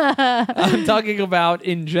it. I'm talking about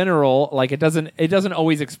in general, like it doesn't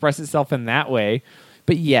always express itself in that way.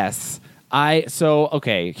 But yes.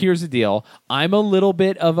 Okay, here's the deal. I'm a little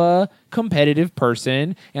bit of a competitive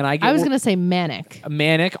person, and I was going to say manic.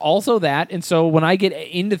 Manic, also that. And so when I get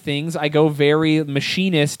into things, I go very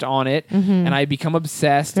machinist on it, and I become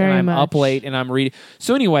obsessed, Very and I'm much. up late, and I'm reading.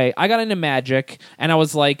 So anyway, I got into Magic, and I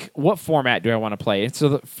was like, what format do I want to play? And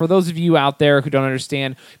so for those of you out there who don't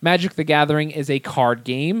understand, Magic the Gathering is a card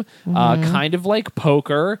game, kind of like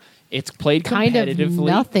poker. It's played Kind competitively. of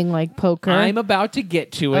nothing like poker. I'm about to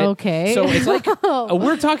get to it. Okay. So it's like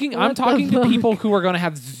I'm talking to people who are going to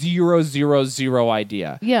have 0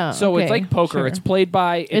 idea. Yeah, So it's okay, like poker. sure. It's played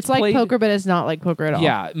by. It's like played, poker, but it's not like poker at all.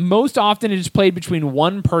 Yeah. Most often it is played between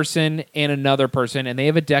one person and another person, and they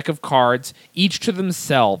have a deck of cards, each to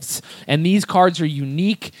themselves. And these cards are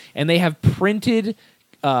unique, and they have printed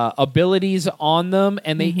abilities on them,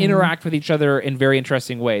 and they interact with each other in very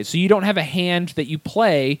interesting ways. So you don't have a hand that you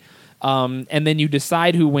play. And then you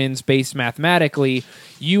decide who wins based mathematically.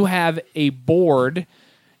 You have a board,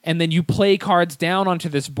 and then you play cards down onto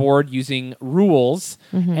this board using rules.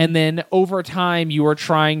 And then over time, you are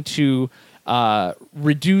trying to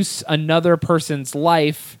reduce another person's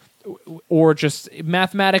life, or just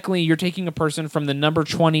mathematically, you're taking a person from the number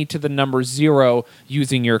 20 to the number 0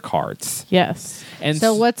 using your cards. Yes. And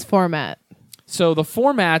so what's format? So the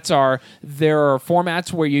formats there are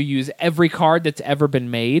formats where you use every card that's ever been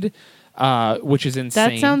made, which is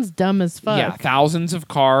insane. That sounds dumb as fuck. Yeah, thousands of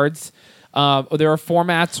cards. There are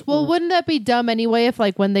formats. Well, wouldn't that be dumb anyway if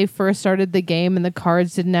like when they first started the game and the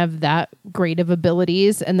cards didn't have that great of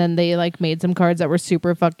abilities, and then they like made some cards that were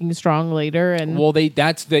super fucking strong later? And Well,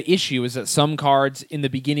 that's the issue, is that some cards in the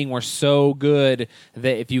beginning were so good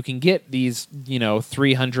that if you can get these,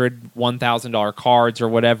 $300, $1,000 cards or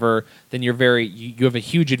whatever, then you have a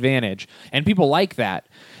huge advantage, and people like that.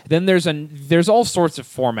 Then there's all sorts of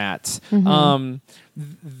formats.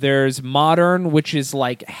 There's modern, which is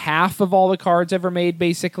like half of all the cards ever made,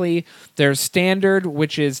 basically. There's standard,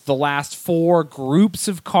 which is the last 4 groups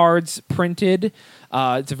of cards printed.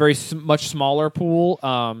 It's a very much smaller pool.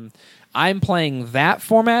 I'm playing that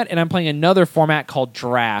format, and I'm playing another format called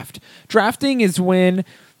draft. Drafting is when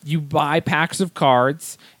you buy packs of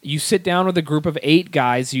cards, you sit down with a group of 8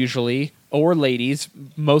 guys usually, or ladies,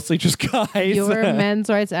 mostly just guys. your men's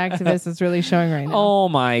rights activist is really showing right now. Oh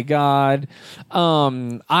my God.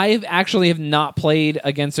 I actually have not played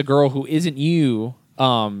against a girl who isn't you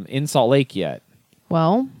in Salt Lake yet.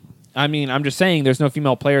 Well, I mean, I'm just saying there's no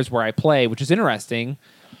female players where I play, which is interesting.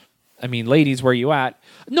 I mean, ladies, where you at?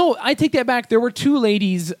 No, I take that back. There were 2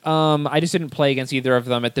 ladies. I just didn't play against either of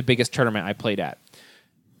them at the biggest tournament I played at.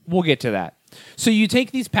 We'll get to that. So you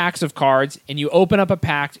take these packs of cards and you open up a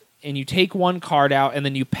pack and you take one card out, and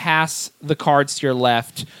then you pass the cards to your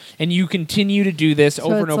left, and you continue to do this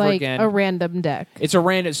over and over like again. A random deck. It's a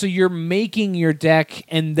random. So you're making your deck,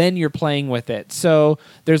 and then you're playing with it. So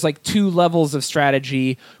there's like 2 levels of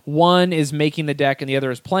strategy. One is making the deck, and the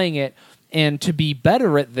other is playing it. And to be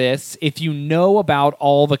better at this, if you know about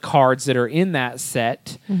all the cards that are in that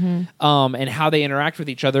set and how they interact with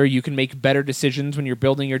each other, you can make better decisions when you're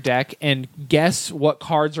building your deck and guess what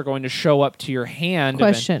cards are going to show up to your hand.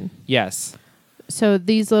 Question. Yes. So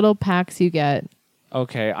these little packs you get.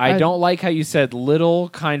 Okay. I don't like how you said little,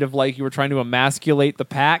 kind of like you were trying to emasculate the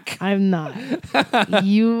pack. I'm not.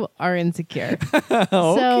 You are insecure. Okay.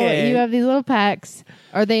 So you have these little packs.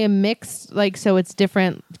 Are they a mixed, like, so it's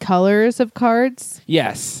different colors of cards?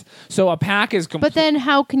 Yes. So a pack is But then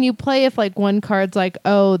how can you play if, like, one card's like,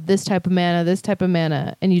 oh, this type of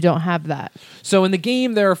mana, and you don't have that? So in the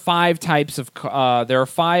game, there are 5 types of, there are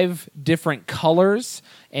 5 different colors,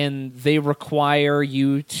 and they require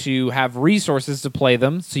you to have resources to play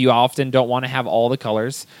them. So you often don't want to have all the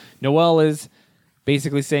colors. Noelle is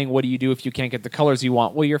basically saying, what do you do if you can't get the colors you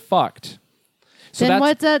want? Well, you're fucked. So then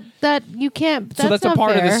what's that you can't, that's so that's not a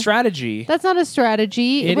part fair. of the strategy. That's not a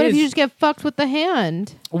strategy. It What if is. you just get fucked with the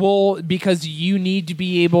hand? Well, because you need to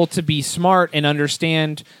be able to be smart and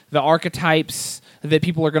understand the archetypes that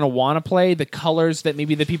people are going to want to play, the colors that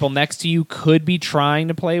maybe the people next to you could be trying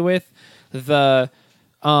to play with,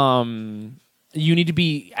 you need to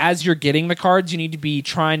be, as you're getting the cards, you need to be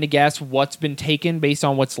trying to guess what's been taken based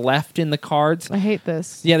on what's left in the cards. I hate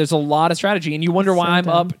this. Yeah, there's a lot of strategy, and you wonder why I'm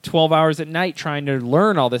dumb. up 12 hours at night trying to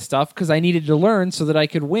learn all this stuff, because I needed to learn so that I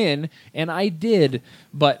could win, and I did.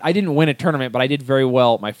 But I didn't win a tournament, but I did very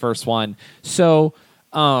well at my first one. So,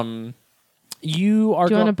 you are.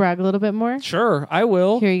 Do you want to brag a little bit more? Sure, I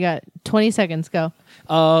will. Here, you got 20 seconds. Go.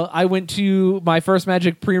 I went to my first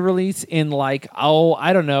Magic pre-release in I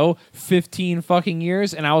don't know, 15 fucking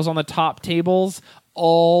years, and I was on the top tables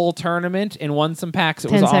all tournament and won some packs. It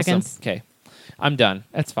 10 was awesome. seconds. Okay. I'm done.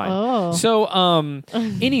 That's fine. Oh. So,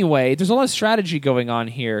 anyway, there's a lot of strategy going on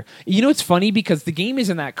here. You know, it's funny because the game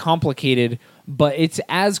isn't that complicated, but it's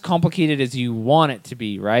as complicated as you want it to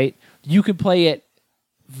be, right? You could play it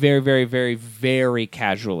very, very, very, very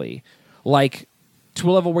casually. Like, to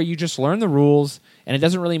a level where you just learn the rules and it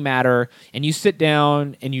doesn't really matter, and you sit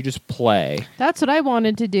down and you just play. That's what I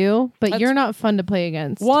wanted to do, but you're not fun to play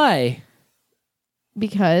against. Why?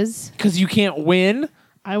 Because you can't win?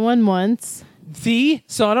 I won once. See?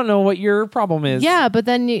 So I don't know what your problem is. Yeah, but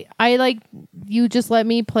then you just let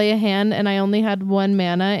me play a hand and I only had 1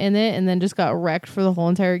 mana in it and then just got wrecked for the whole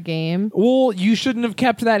entire game. Well, you shouldn't have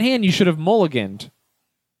kept that hand. You should have mulliganed.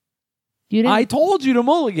 You didn't. I told you to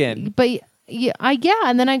mulligan. But yeah,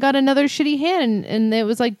 and then I got another shitty hand and it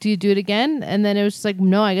was like, do you do it again? And then it was just like,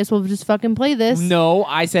 no, I guess we'll just fucking play this. No,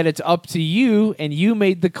 I said it's up to you, and you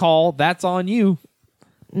made the call. That's on you.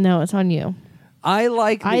 No, it's on you. I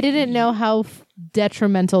didn't know how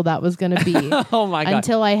detrimental that was going to be. Oh my God.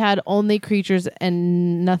 Until I had only creatures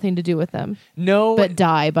and nothing to do with them. No. But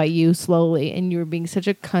die by you slowly, and you were being such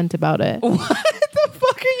a cunt about it. What the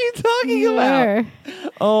fuck are you talking about?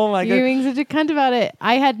 Oh my God. You're being such a cunt about it.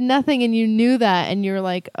 I had nothing and you knew that, and you're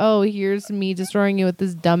like, oh, here's me destroying you with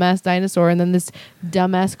this dumbass dinosaur and then this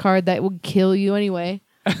dumbass card that would kill you anyway.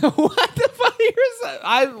 What the fuck?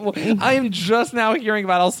 I am just now hearing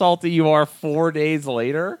about how salty you are 4 days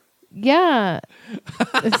later. Yeah.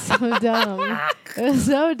 It's so dumb. It was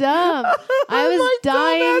so dumb. I was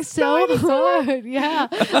dying so hard. Yeah.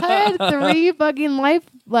 I had 3 fucking life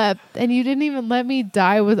left and you didn't even let me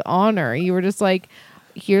die with honor. You were just like,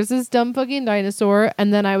 here's this dumb fucking dinosaur,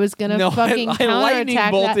 and then I was gonna fucking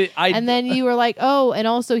counterattack that. And then you were like, oh, and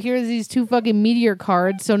also here's these 2 fucking meteor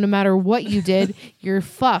cards, so no matter what you did, you're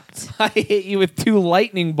fucked. I hit you with 2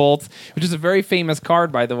 lightning bolts, which is a very famous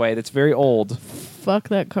card, by the way, that's very old. Fuck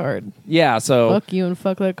that card. Yeah, so... Fuck you and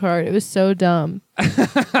fuck that card. It was so dumb.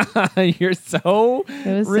 You're so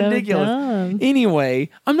It was ridiculous. so dumb. Anyway,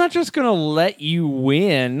 I'm not just going to let you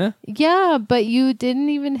win. Yeah, but you didn't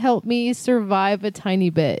even help me survive a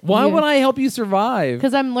tiny bit. Why would I help you survive?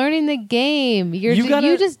 Because I'm learning the game. You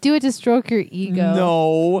just do it to stroke your ego.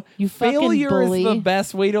 No. You fucking failure bully. is the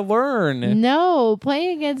best way to learn. No,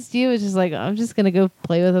 playing against you is just like, I'm just going to go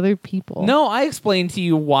play with other people. No, I explained to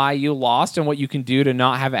you why you lost and what you can do to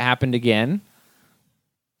not have it happen again.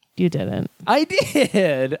 You didn't. I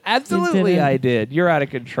did. Absolutely, I did. You're out of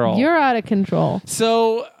control. You're out of control.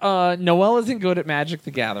 So, Noelle isn't good at Magic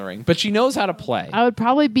the Gathering, but she knows how to play. I would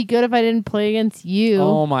probably be good if I didn't play against you.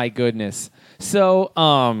 Oh, my goodness. So,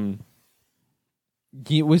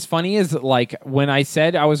 It was funny is like when I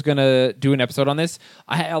said I was gonna do an episode on this,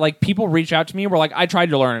 I like people reached out to me and were like, I tried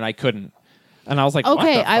to learn and I couldn't. And I was like,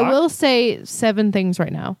 Okay, what the I fuck? will say 7 things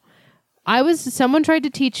right now. Someone tried to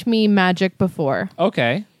teach me magic before,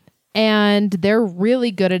 Okay. and they're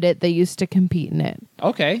really good at it. They used to compete in it.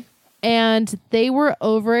 Okay. And they were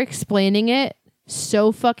over explaining it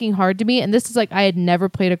so fucking hard to me. And this is like, I had never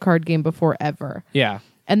played a card game before ever. Yeah.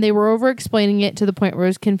 And they were over explaining it to the point where it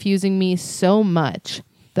was confusing me so much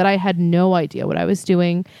that I had no idea what I was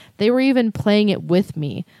doing. They were even playing it with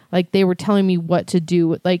me. Like they were telling me what to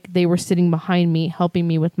do. Like they were sitting behind me, helping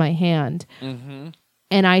me with my hand. Mm-hmm.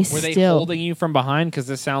 And I Were they holding you from behind? Because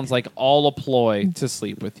this sounds like all a ploy to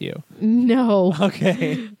sleep with you. No.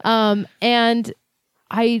 Okay. And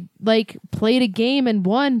I like played a game and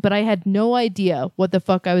won, but I had no idea what the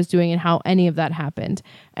fuck I was doing and how any of that happened.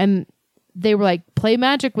 And they were like, play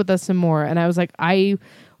magic with us some more. And I was like, I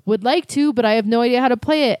would like to, but I have no idea how to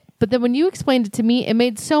play it. But then when you explained it to me, it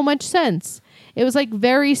made so much sense. It was like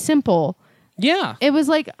very simple. Yeah. It was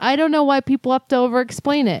like, I don't know why people have to over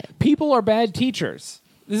explain it. People are bad teachers.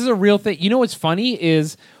 This is a real thing. You know what's funny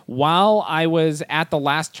is while I was at the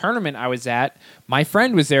last tournament I was at, my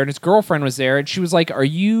friend was there and his girlfriend was there, and she was like,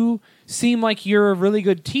 you seem like you're a really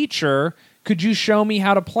good teacher. Could you show me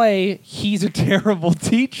how to play? He's a terrible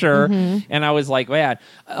teacher. Mm-hmm. And I was like, man,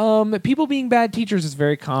 people being bad teachers is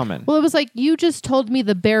very common. Well, it was like you just told me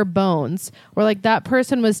the bare bones, where like that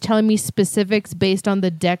person was telling me specifics based on the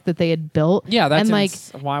deck that they had built. Yeah, that's and like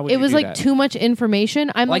why would it you was do like that? too much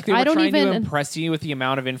information. I'm Like like, they were I don't trying even to impress you with the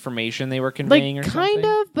amount of information they were conveying, or something. kind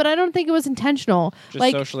of, but I don't think it was intentional. Just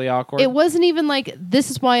like socially awkward. it wasn't even like this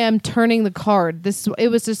is why I'm turning the card. It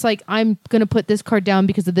was just like I'm gonna put this card down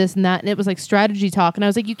because of this and that, and it was like strategy talk. And I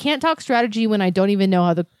was like, you can't talk strategy when I don't even know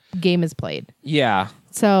how the game is played. Yeah.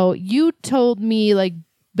 So you told me like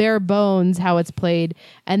bare bones how it's played,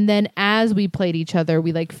 and then as we played each other,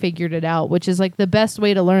 we like figured it out, which is like the best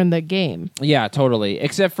way to learn the game. Yeah, totally.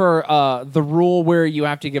 Except for the rule where you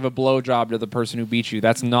have to give a blowjob to the person who beat you.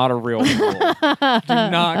 That's not a real rule. Do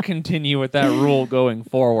not continue with that rule going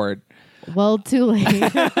forward. Well, too late.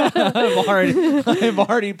 I've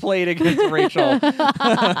already played against Rachel.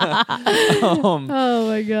 Oh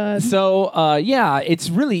my god. So, yeah, it's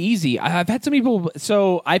really easy. I've had some people.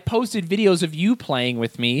 So, I posted videos of you playing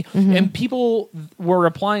with me, and people were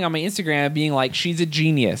replying on my Instagram being like, she's a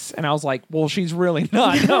genius. And I was like, well, she's really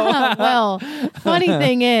not. No. Well, funny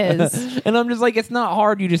thing is, And I'm just like, it's not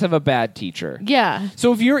hard. You just have a bad teacher. yeah.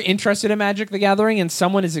 So, if you're interested in Magic the Gathering and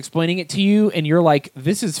someone is explaining it to you and you're like,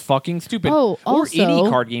 this is fucking stupid. Oh, or also- any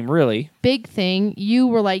card game, really. Big thing, you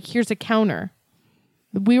were like, here's a counter.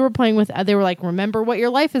 We were playing with, they were like, remember what your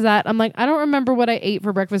life is at. I'm like, I don't remember what I ate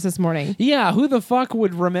for breakfast this morning. Yeah, who the fuck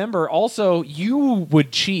would remember? Also, you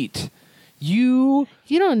would cheat. You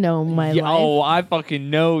don't know my life. Oh, I fucking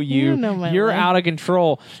know you. You don't know my You're life. out of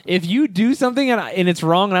control. If you do something and it's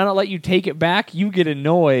wrong and I don't let you take it back, you get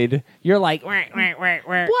annoyed. You're like, wah, wah, wah,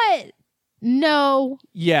 wah. What? No,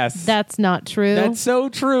 Yes. that's not true. That's so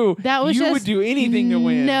true. That was you just, would do anything to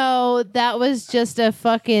win. No, that was just a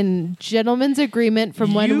fucking gentleman's agreement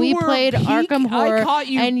from when You we were played Arkham I Horror, caught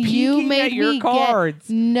you and you peeking made at your me cards.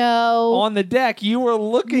 get no. On the deck, you were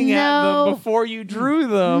looking at No. them before you drew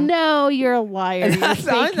them. No, you're a liar. You're I'm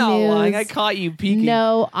fake not news. lying. I caught you peeking.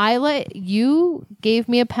 No, you gave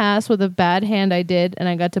me a pass with a bad hand I did, and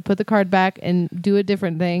I got to put the card back and do a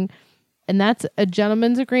different thing. And that's a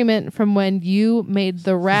gentleman's agreement from when you made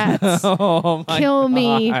the rats Oh my kill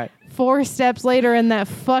me God. 4 steps later in that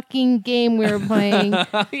fucking game we were playing.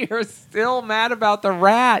 You're still mad about the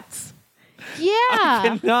rats.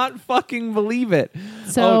 Yeah. Cannot fucking believe it.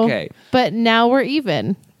 So, Okay. but now we're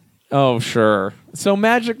even. Oh, sure. So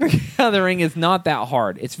Magic the Gathering is not that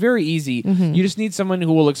hard. It's very easy. Mm-hmm. You just need someone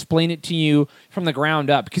who will explain it to you from the ground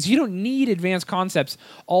up because you don't need advanced concepts.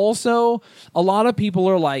 Also, a lot of people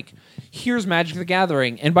are like, here's Magic the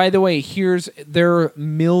Gathering. And by the way, there are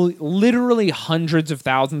literally hundreds of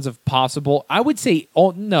thousands of possible, I would say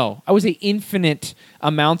infinite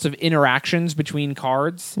amounts of interactions between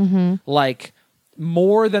cards. Like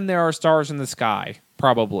more than there are stars in the sky,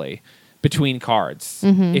 probably. Between cards,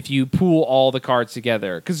 if you pool all the cards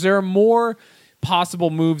together, because there are more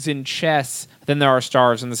possible moves in chess than there are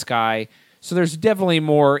stars in the sky. So there's definitely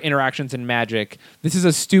more interactions in Magic. This is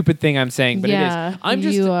a stupid thing I'm saying, but Yeah, it is. I'm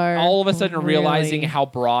just you are all of a sudden realizing really- how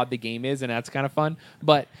broad the game is, and that's kind of fun.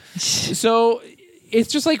 But so it's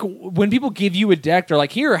just like when people give you a deck, they're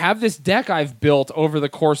like, here, have this deck I've built over the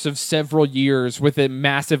course of several years with a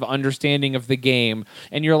massive understanding of the game.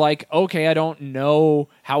 And you're like, okay, I don't know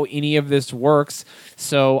how any of this works.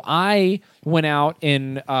 So I went out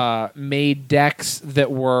and made decks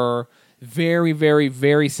that were very, very,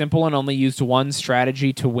 very simple and only used one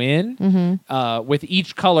strategy to win with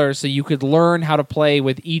each color, so you could learn how to play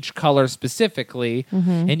with each color specifically.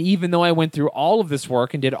 And even though I went through all of this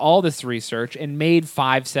work and did all this research and made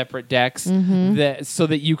 5 separate decks so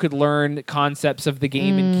that you could learn concepts of the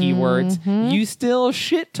game and keywords, you still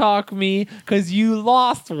shit talk me because you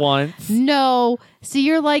lost once. No. So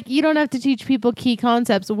you're like, you don't have to teach people key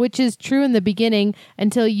concepts, which is true in the beginning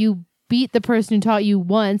until you beat the person who taught you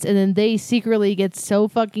once, and then they secretly get so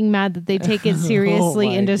fucking mad that they take it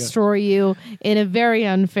seriously and destroy you in a very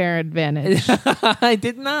unfair advantage. I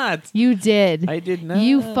did not. You did. I did not.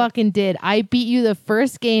 You fucking did. I beat you the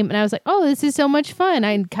first game, and I was like, oh, this is so much fun.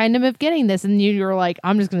 I kind of am getting this. And you were like,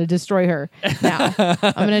 I'm just going to destroy her now.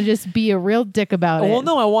 I'm going to just be a real dick about it. Well,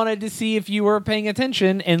 no, I wanted to see if you were paying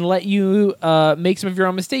attention and let you make some of your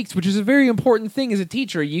own mistakes, which is a very important thing as a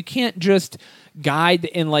teacher. You can't just guide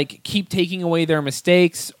and like keep taking away their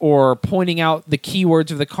mistakes or pointing out the keywords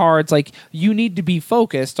of the cards. Like, you need to be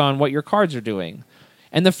focused on what your cards are doing.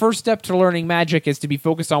 And the first step to learning Magic is to be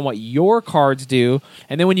focused on what your cards do.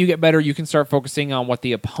 And then when you get better, you can start focusing on what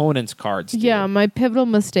the opponent's cards do. Yeah, my pivotal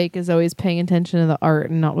mistake is always paying attention to the art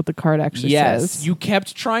and not what the card actually says. You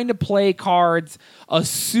kept trying to play cards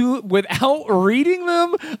without reading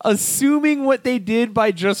them, assuming what they did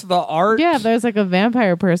by just the art. Yeah, there's like a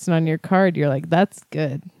vampire person on your card. You're like, that's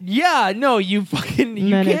good. Yeah, no, you fucking...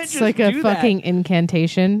 And then can't it's just like a do fucking that.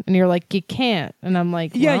 incantation. And you're like, you can't. And I'm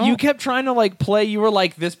like, Yeah, well, you kept trying to like play. You were like,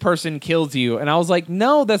 this person kills you. And I was like,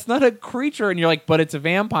 no, that's not a creature. And you're like, but it's a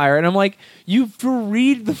vampire. And I'm like, you have to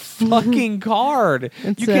read the fucking card.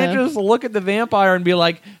 You can't just look at the vampire and be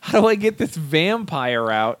like, how do I get this vampire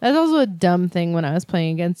out? That's also a dumb thing when I was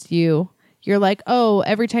playing against you. You're like, oh,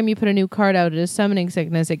 every time you put a new card out, it is summoning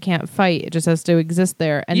sickness. It can't fight. It just has to exist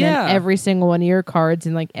there. And then every single one of your cards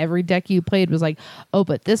in like every deck you played was like, oh,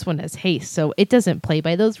 but this one has haste, so it doesn't play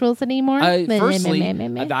by those rules anymore. Firstly,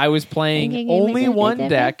 I was playing only one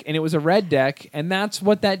deck, and it was a red deck, and that's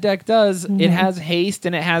what that deck does. It has haste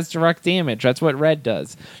and it has direct damage. That's what red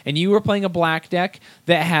does. And you were playing a black deck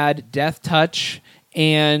that had death touch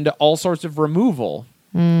and all sorts of removal.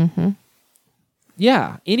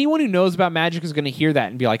 Yeah, anyone who knows about Magic is going to hear that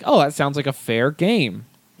and be like, oh, that sounds like a fair game.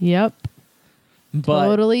 Yep. But,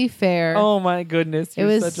 totally fair. Oh, my goodness. It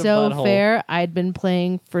was so fair. I'd been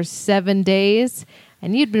playing for 7 days,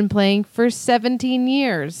 and you'd been playing for 17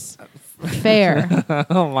 years. Fair.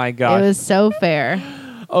 Oh, my God. It was so fair.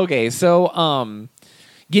 Okay, so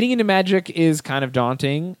getting into Magic is kind of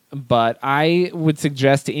daunting, but I would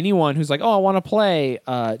suggest to anyone who's like, oh, I want to play,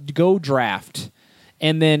 go draft.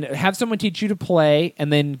 And then have someone teach you to play,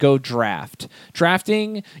 and then go draft.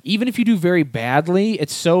 Drafting, even if you do very badly,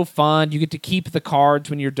 it's so fun. You get to keep the cards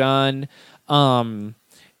when you're done.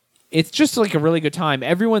 It's just like a really good time.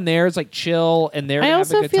 Everyone there is like chill, and they're. I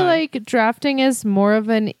also feel like drafting is more of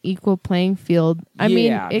an equal playing field. I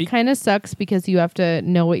mean, it kind of sucks because you have to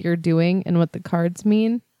know what you're doing and what the cards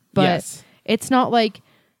mean. But it's not like,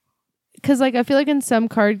 because like I feel like in some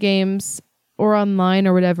card games or online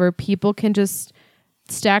or whatever, people can just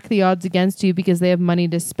stack the odds against you because they have money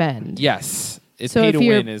to spend. Yes. It's pay to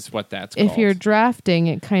win is what that's called. If you're drafting,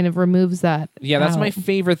 it kind of removes that. Yeah, that's my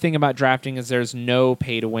favorite thing about drafting is there's no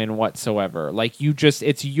pay to win whatsoever. Like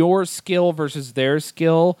it's your skill versus their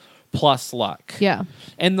skill plus luck. Yeah.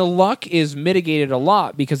 And the luck is mitigated a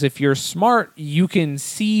lot because if you're smart, you can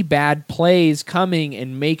see bad plays coming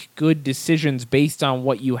and make good decisions based on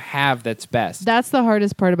what you have that's best. That's the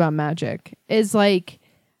hardest part about Magic is like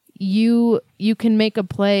you can make a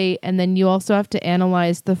play and then you also have to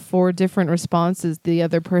analyze the 4 different responses the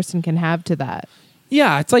other person can have to that.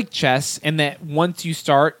 Yeah, it's like chess, and that once you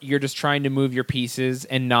start, you're just trying to move your pieces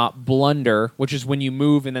and not blunder, which is when you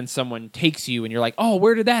move and then someone takes you and you're like, oh,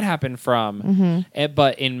 where did that happen from?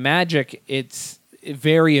 But in Magic, it's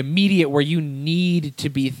very immediate where you need to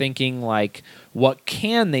be thinking like, what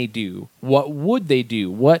can they do? What would they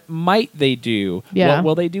do? What might they do? Yeah. What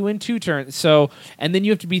will they do in 2 turns? So, and then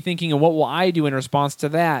you have to be thinking, and what will I do in response to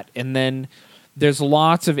that? And then there's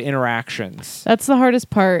lots of interactions. That's the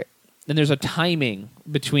hardest part. And there's a timing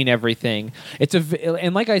between everything.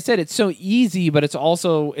 And like I said, it's so easy, but it's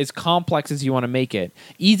also as complex as you want to make it.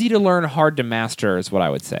 Easy to learn, hard to master is what I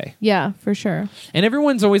would say. Yeah, for sure. And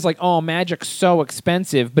everyone's always like, oh, Magic's so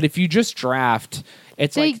expensive. But if you just draft,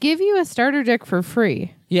 they give you a starter deck for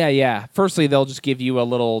free. Yeah. Firstly, they'll just give you a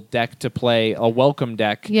little deck to play, a welcome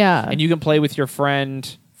deck. Yeah. And you can play with your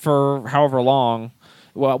friend for however long.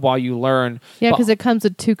 while you learn. Yeah, But- because it comes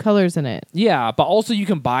with 2 colors in it. yeah, but also you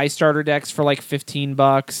can buy starter decks for like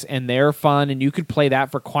 $15 and they're fun and you could play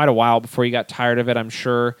that for quite a while before you got tired of it, I'm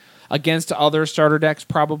sure. Against other starter decks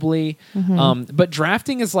probably. But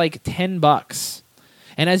drafting is like $10.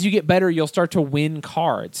 And as you get better, you'll start to win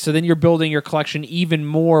cards. So then you're building your collection even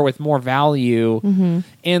more with more value.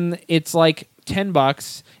 And it's like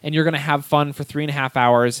 $10 and you're going to have fun for 3.5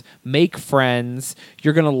 hours, make friends,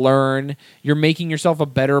 you're going to learn, you're making yourself a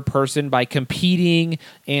better person by competing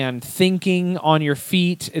and thinking on your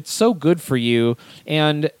feet. It's so good for you.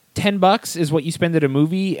 And $10 is what you spend at a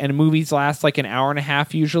movie, and movies last like an hour and a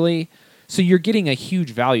half usually. So you're getting a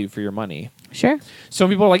huge value for your money. Sure. Some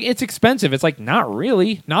people are like, it's expensive. It's like, not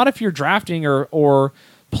really. Not if you're drafting or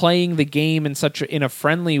playing the game in a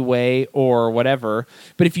friendly way or whatever.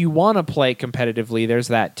 But if you want to play competitively, there's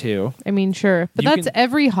that too. I mean, sure. But You that's can-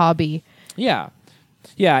 every hobby. Yeah.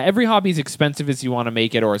 Yeah, every hobby is expensive as you want to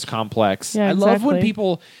make it or as complex. Yeah, I love when exactly.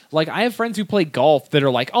 people, like, I have friends who play golf that are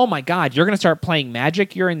like, oh my God, you're going to start playing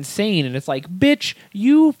Magic? You're insane. And it's like, bitch,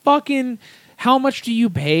 you fucking... How much do you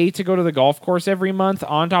pay to go to the golf course every month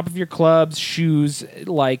on top of your clubs, shoes,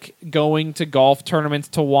 like going to golf tournaments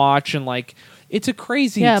to watch? And like, it's a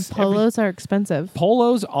crazy... Yeah, it's polos are expensive.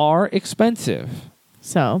 Polos are expensive.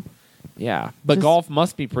 So, Yeah, but Just- golf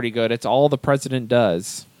must be pretty good. It's all the president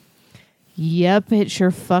does. yep, it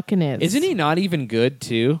sure fucking is. Isn't he not even good,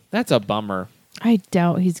 too? That's a bummer. I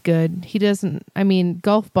doubt he's good. He doesn't... I mean,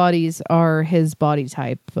 golf bodies are his body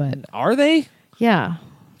type, but Are they? yeah,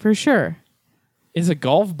 for sure. Is a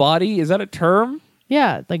golf body, is that a term?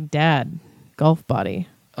 Yeah, like dad. Golf body.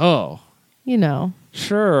 Oh, You know,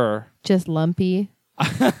 sure. just lumpy.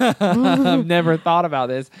 I've never thought about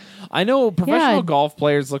this. I know professional Yeah. golf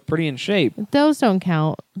players look pretty in shape. Those don't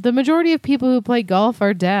count. The majority of people who play golf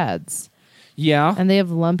are dads, Yeah. and they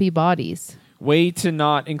have lumpy bodies. Way to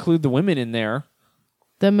not include the women in there.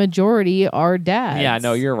 The majority are dads. Yeah,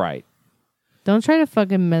 no, you're right. Don't try to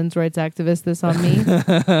fucking men's rights activist this on me.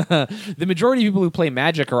 The majority of people who play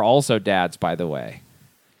Magic are also dads, by the way.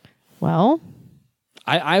 Well,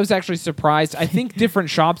 I was actually surprised. I think different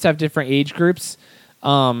shops have different age groups.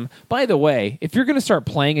 By the way, if you're going to start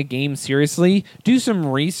playing a game seriously, do some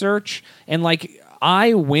research. And like,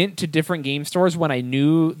 I went to different game stores when I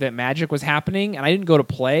knew that Magic was happening, and I didn't go to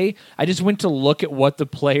play. I just went to look at what the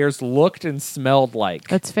players looked and smelled like.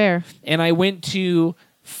 that's fair. And I went to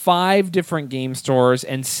 5 different game stores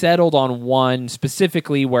and settled on one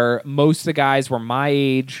specifically where most of the guys were my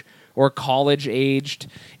age or college aged,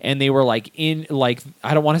 and they were like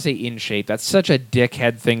I don't want to say in shape. That's such a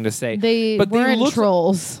dickhead thing to say. They but weren't looked-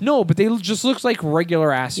 trolls. No, but they just looked like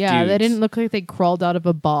regular ass Yeah, dudes. they didn't look like they crawled out of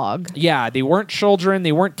a bog. Yeah, they weren't children.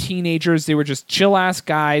 They weren't teenagers. They were just chill ass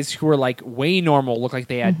guys who were like way normal. Looked like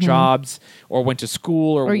they had jobs or went to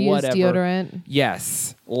school or Used whatever. deodorant.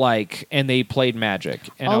 Yes, and they played Magic,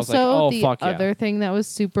 and I was Also, like, oh the fuck yeah. other thing that was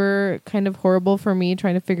super kind of horrible for me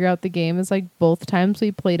trying to figure out the game is like both times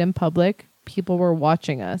we played in public, people were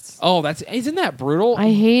watching us. Oh, isn't that brutal?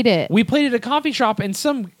 I hate it. We played at a coffee shop, and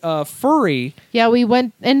some furry. Yeah, we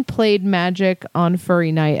went and played Magic on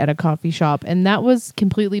Furry Night at a coffee shop, and that was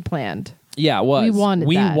completely planned. Yeah, it was. We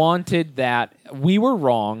wanted that. We were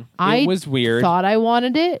wrong. It was weird. Thought I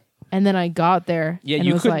wanted it, and then I got there. Yeah, and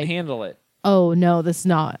you was couldn't like, handle it. oh no, this is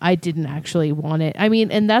not. I didn't actually want it. I mean,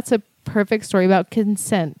 and that's a perfect story about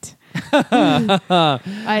consent.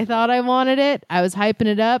 I thought I wanted it. I was hyping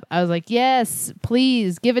it up. I was like, yes,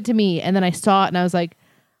 please give it to me. And then I saw it and I was like,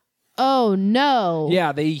 oh no.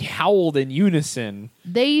 Yeah, they howled in unison,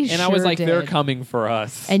 They and I was like, did. they're coming for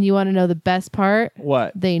us. And you want to know the best part?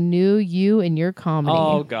 what? They knew you and your comedy.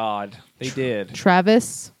 Oh God, they did.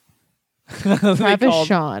 Travis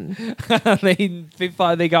Sean. they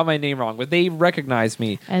thought they got my name wrong, but they recognized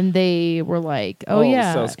me. And they were like, oh, Oh,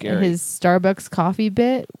 yeah. so scary. His Starbucks coffee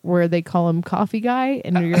bit where they call him Coffee Guy.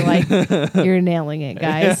 And you're like, you're nailing it,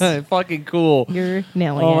 guys. Fucking cool. You're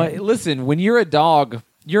nailing Oh, it. listen, when you're a dog,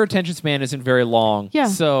 your attention span isn't very long. Yeah.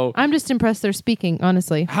 So I'm just impressed they're speaking,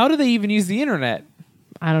 honestly. how do they even use the internet?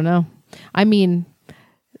 I don't know. I mean,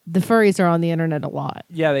 the furries are on the internet a lot.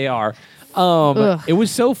 Yeah, they are. Ugh. It was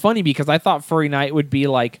so funny because I thought Furry Night would be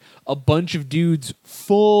like a bunch of dudes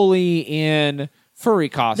fully in furry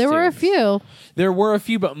costumes. There were a few. There were a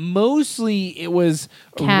few, but mostly it was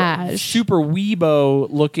Cash. super weebo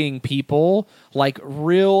looking people, like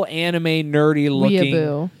real anime nerdy looking,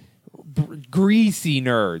 Weeaboo. greasy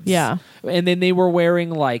nerds. Yeah. And then they were wearing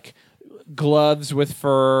like gloves with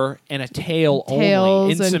fur and a tail Tails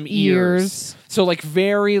only and and some ears. ears. So like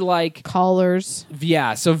very like Collars.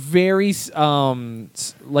 yeah, so very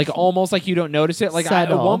like almost like you don't notice it. Like at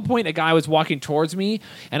Subtle. one point, a guy was walking towards me,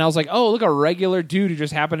 and I was like, "Oh, look, a regular dude who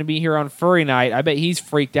just happened to be here on furry night. I bet he's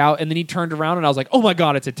freaked out." And then he turned around, and I was like, "Oh my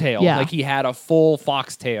god, it's a tail!" Yeah. Like he had a full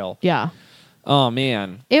fox tail. Yeah. Oh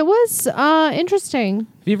man, It was interesting.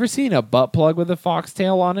 have you ever seen a butt plug with a fox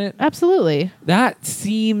tail on it? Absolutely. That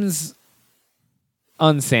seems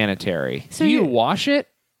unsanitary. So Do you you're- wash it?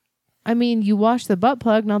 I mean, you wash the butt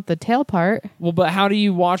plug, not the tail part. Well, but how do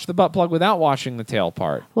you wash the butt plug without washing the tail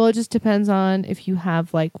part? Well, it just depends on if you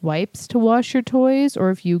have like wipes to wash your toys or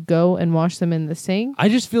if you go and wash them in the sink. I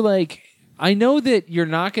just feel like I know that you're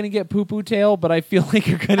not going to get poo poo tail, but I feel like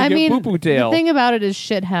you're going to I get mean, poo poo tail. the thing about it is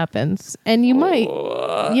shit happens. And you might.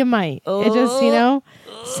 It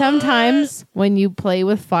just, sometimes when you play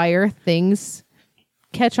with fire, things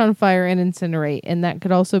catch on fire and incinerate. And that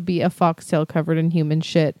could also be a foxtail covered in human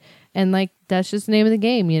shit. And like, that's just the name of the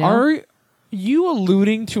game, Are you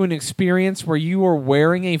alluding to an experience where you were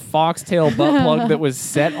wearing a foxtail butt plug that was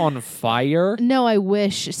set on fire? No, I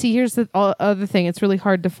wish. See, here's the other thing. It's really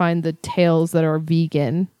hard to find the tails that are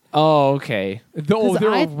vegan. Oh, okay. Oh, 'Cause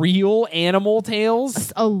they're real animal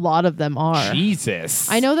tails? A lot of them are.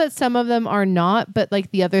 Jesus. I know that some of them are not, but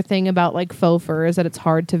like the other thing about like faux fur is that it's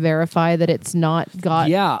hard to verify that it's not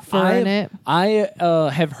got fur in it. I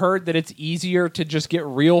have heard that it's easier to just get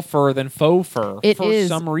real fur than faux fur It for is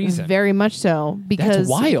some reason. very much so because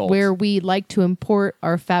wild. where we like to import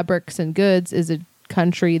our fabrics and goods is a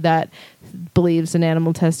country that believes in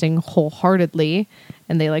animal testing wholeheartedly,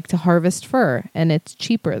 and they like to harvest fur, and it's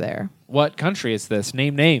cheaper there. What country is this?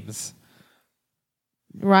 Name names.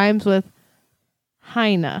 Rhymes with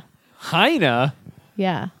Heine. Heine?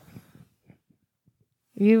 Yeah.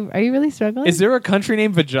 Are you really struggling? Is there a country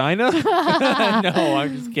named Vagina? No,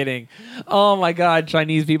 I'm just kidding. Oh my God,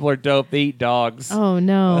 Chinese people are dope. They eat dogs. Oh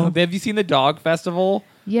no. Have you seen the dog festival?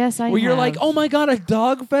 Yes, I Where you're have. like, oh my God, a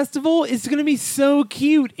dog festival? It's going to be so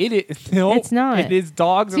cute. It is. No, It's not. It is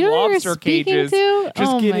dogs Do you and know who you're lobster speaking cages. to?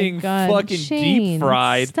 Just Oh my getting God, fucking Shane, deep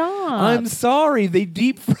fried. Stop. I'm sorry. They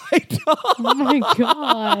deep fried dogs. Oh my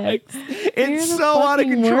God. It's You're the so out of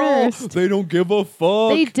fucking control. worst. They don't give a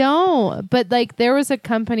fuck. They don't. But like there was a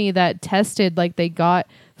company that tested, like they got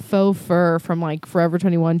faux fur from like Forever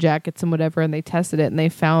 21 jackets and whatever, and they tested it and they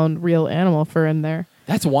found real animal fur in there.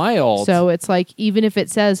 That's wild. So it's like, even if it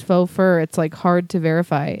says faux fur, it's like hard to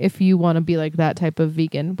verify if you want to be like that type of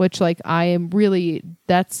vegan, which like I am really,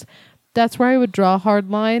 that's where I would draw a hard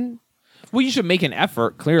line. Well, you should make an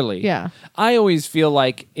effort, clearly. Yeah. I always feel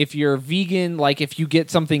like if you're vegan, like if you get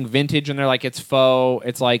something vintage and they're like, it's faux,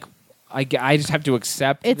 it's like, I just have to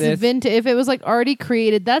accept It's this. vintage. If it was like already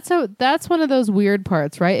created, that's one of those weird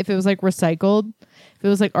parts, right? If it was like recycled, if it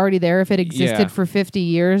was like already there, if it existed Yeah. for 50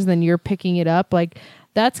 years, then you're picking it up. Like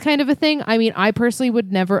that's kind of a thing. I mean, I personally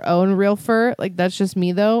would never own real fur. Like that's just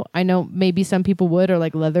me though. I know maybe some people would, or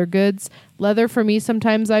like leather goods. Leather for me,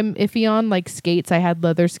 sometimes I'm iffy on. Like skates, I had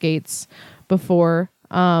leather skates before.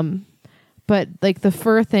 But like the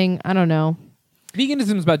fur thing, I don't know.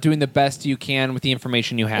 Veganism is about doing the best you can with the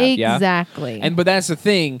information you have. Yeah. Exactly. But that's the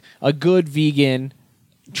thing. A good vegan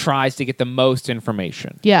tries to get the most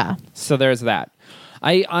information. Yeah. So there's that.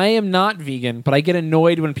 I am not vegan, but I get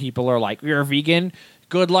annoyed when people are like, "You're a vegan?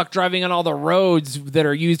 Good luck driving on all the roads that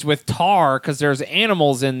are used with tar because there's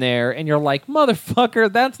animals in there." And you're like,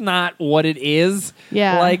 "Motherfucker, that's not what it is."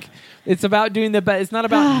 Yeah. Like, it's about doing the best. It's not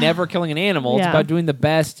about never killing an animal. It's Yeah. about doing the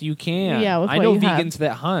best you can. Yeah, with I what know you have. vegans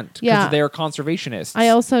that hunt because Yeah. they're conservationists. I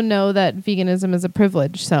also know that veganism is a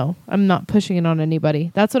privilege, so I'm not pushing it on anybody.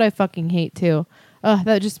 That's what I fucking hate too.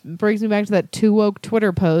 That just brings me back to that Too Woke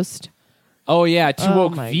Twitter post. Oh yeah, Too Oh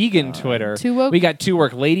Woke my Vegan God. Twitter. Too Woke- We got Too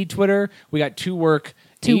Woke Lady Twitter. We got Too Woke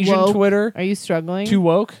Too Asian woke. Twitter. Are you struggling? Too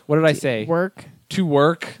Woke? What did I say? Work. Too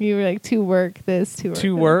Work. You were like too work this, too work.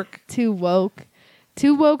 Too that. Work. Too woke.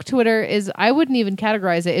 Too Woke Twitter is, I wouldn't even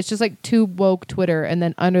categorize it. It's just like Too Woke Twitter, and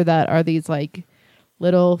then under that are these like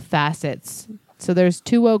little facets. So there's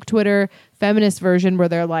Too Woke Twitter, feminist version, where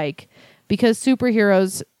they're like, because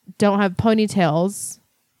superheroes don't have ponytails,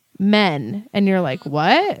 men, and you're like,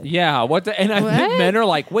 what? Yeah, what the, and I think What? men are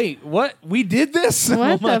like, wait, what? We did this? What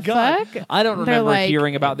Oh my the God. fuck? I don't They're remember like,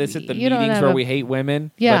 hearing about this at the you don't meetings have where a- we hate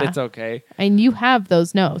women. Yeah. But it's okay. And you have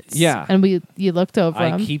those notes. Yeah. And you looked over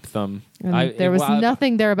I them. keep them. And there was well,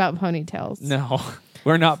 nothing there about ponytails. No,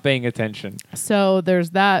 we're not paying attention. So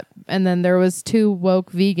there's that. And then there was Too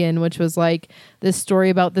Woke Vegan, which was like this story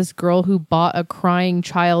about this girl who bought a crying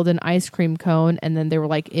child an ice cream cone. And then they were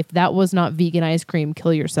like, if that was not vegan ice cream,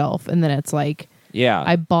 kill yourself. And then it's like, Yeah.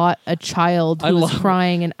 I bought a child I who was love-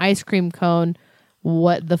 crying an ice cream cone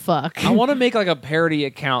what the fuck? I want to make like a parody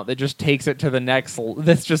account that just takes it to the next.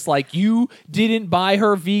 That's just like, you didn't buy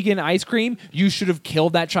her vegan ice cream. You should have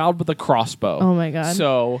killed that child with a crossbow. Oh my God.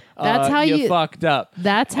 So That's how you fucked up.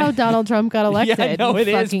 That's how Donald Trump got elected. Yeah, no, it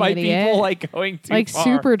is fucking by idiot. people like going too like far.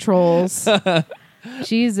 super trolls.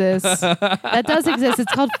 Jesus. That does exist.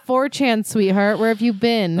 It's called 4chan, sweetheart. Where have you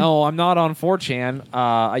been? No, I'm not on 4chan.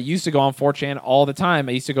 I used to go on 4chan all the time.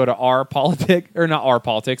 I used to go to R Politic, or not R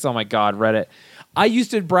Politics. Oh my God, Reddit. I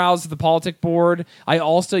used to browse the Politic board. I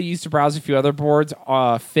also used to browse a few other boards,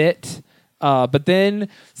 Fit. But then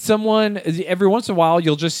every once in a while,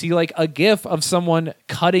 you'll just see like a GIF of someone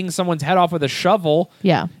cutting someone's head off with a shovel.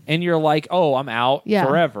 Yeah. And you're like, oh, I'm out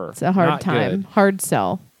forever. It's a hard Not time. good. Hard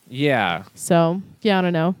sell. Yeah. So, yeah, I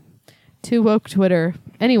don't know. Too woke Twitter.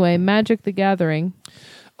 Anyway, Magic the Gathering.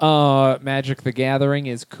 Magic the Gathering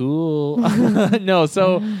is cool. No,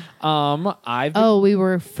 so I've We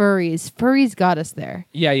were furries. Furries got us there.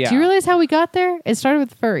 Yeah. Do you realize how we got there? It started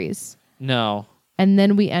with furries. No. And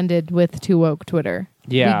then we ended with Too Woke Twitter.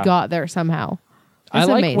 Yeah. We got there somehow. I It's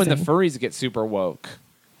like when the amazing. furries get super woke.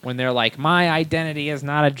 When they're like, my identity is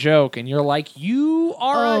not a joke. And you're like, you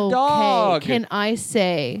are a dog. Can I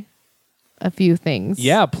say a few things?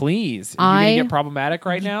 Yeah, please. Are you going to get problematic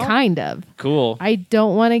right now? Kind of. Cool. I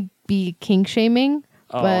don't want to be kink shaming.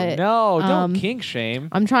 Oh, but, no. Don't kink shame.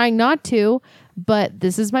 I'm trying not to, but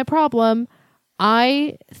this is my problem.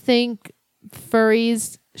 I think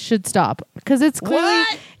furries should stop because it's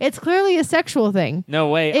clearly a sexual thing. No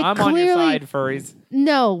way. I'm on your side, furries.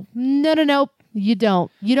 No. You don't.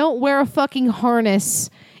 You don't wear a fucking harness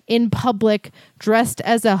in public dressed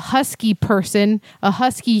as a husky person, a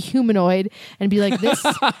husky humanoid, and be like, this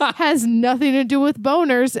has nothing to do with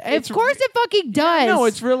boners. Of course it fucking does. No,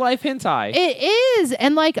 it's real life hentai. It is.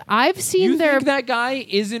 And like, I've seen You think that guy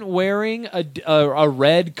isn't wearing a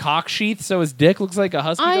red cock sheath so his dick looks like a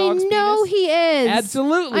husky dog's I know penis? he is.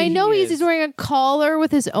 Absolutely I know he is. he's wearing a collar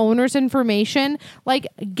with his owner's information. Like,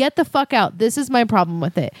 get the fuck out. This is my problem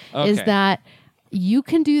with it. Is Okay. that you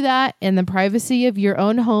can do that in the privacy of your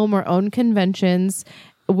own home or own conventions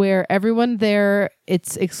where everyone there,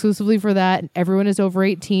 it's exclusively for that. And everyone is over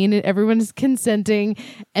 18 and everyone is consenting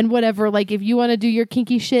and whatever. Like, if you want to do your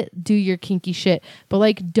kinky shit, do your kinky shit. But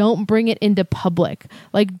like, don't bring it into public.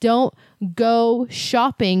 Like, don't go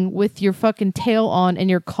shopping with your fucking tail on and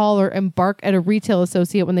your collar and bark at a retail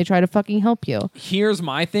associate when they try to fucking help you. Here's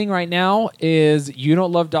my thing right now is you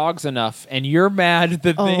don't love dogs enough and you're mad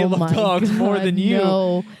that they Oh love my dogs more God, than you.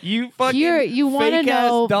 no. You fucking You want to fake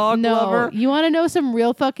know ass dog lover. You want to know some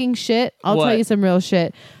real fucking shit? I'll What? tell you some real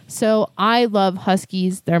shit. So I love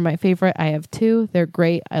huskies. They're my favorite. I have 2. They're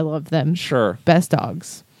great. I love them. Sure. Best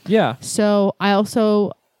dogs. Yeah. So I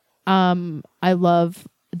also I love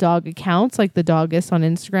dog accounts. Like the Doggist on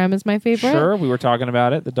Instagram is my favorite. Sure. We were talking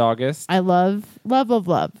about it. The Doggist. I love.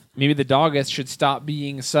 Maybe the Doggist should stop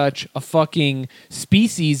being such a fucking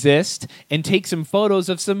speciesist and take some photos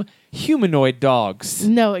of some humanoid dogs.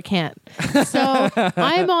 No, it can't. So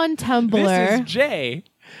I'm on Tumblr. This is Jay.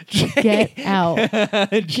 Get out.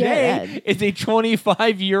 Jay is a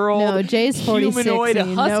 25-year-old No, Jay's 46 humanoid and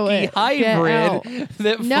you know husky it. Get out. hybrid.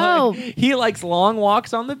 That No. he likes long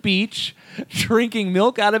walks on the beach, drinking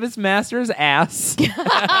milk out of his master's ass,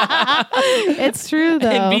 It's true though.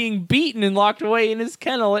 and being beaten and locked away in his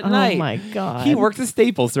kennel at Oh night. my God. He works at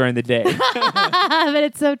Staples during the day. But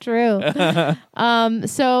it's so true.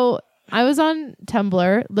 So I was on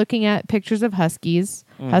Tumblr looking at pictures of huskies,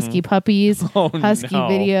 husky puppies, Oh, husky no.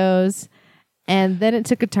 videos, and then it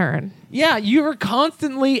took a turn. Yeah, you were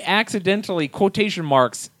constantly accidentally, quotation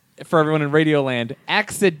marks for everyone in Radioland,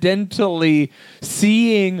 accidentally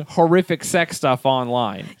seeing horrific sex stuff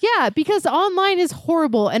online. Yeah, because online is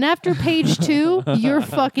horrible, and after page 2, you're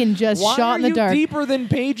fucking just Why shot are in the you dark. deeper than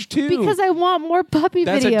page 2? Because I want more puppy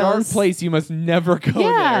That's videos. a dark place. You must never go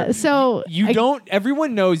Yeah, there. so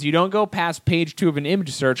Everyone knows you don't go past page 2 of an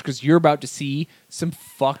image search because you're about to see some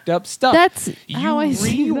fucked up stuff. That's you how I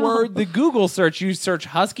see it all. reword the Google search. You search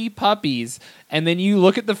husky puppies, and then you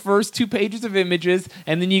look at the first 2 pages of images,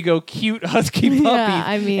 and then you go cute husky puppies. Yeah,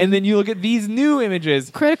 I mean- and then you look at these new images.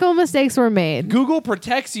 critical mistakes were made. Google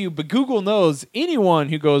protects you, but Google knows anyone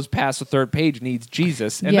who goes past the 3rd page needs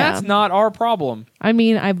Jesus, and Yeah. that's not our problem. I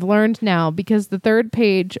mean, I've learned now because the 3rd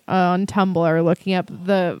page on Tumblr, looking up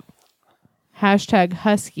the hashtag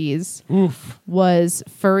huskies, was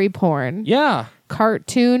furry porn. Yeah.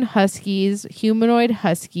 Cartoon huskies, humanoid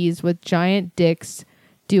huskies with giant dicks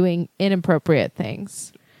doing inappropriate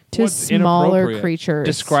things to What's smaller inappropriate? creatures.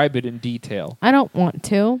 Describe it in detail. I don't want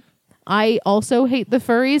to. I also hate the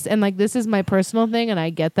furries, and like this is my personal thing, and I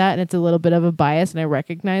get that, and it's a little bit of a bias, and I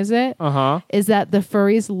recognize it. Is that the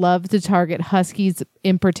furries love to target huskies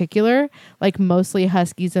in particular, like mostly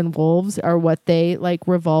huskies and wolves are what they like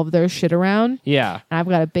revolve their shit around. Yeah. And I've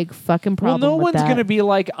got a big fucking problem. Well, no with one's that. gonna be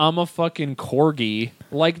like, I'm a fucking corgi.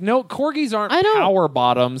 Like, no, corgis aren't I don't- power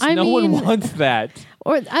bottoms. I No one mean- wants that.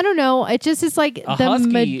 Or I don't know. It just is like A the husky-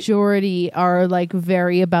 majority are like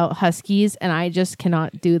very about huskies, and I just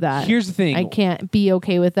cannot do that. Here's the thing. I can't be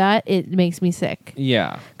okay with that. It makes me sick.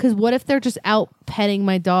 Yeah. Because what if they're just out petting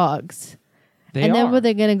my dogs? They and are. then were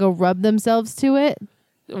they going to go rub themselves to it?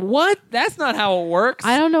 What? That's not how it works.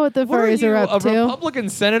 I don't know what the What furries are are you, up a to. Republican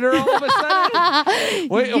senator all of a sudden?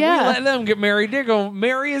 Wait, if we Yeah. let them get married, they're going to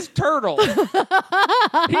marry his turtle. He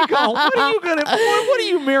go, what are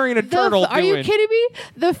you marrying a turtle Are doing? you kidding me?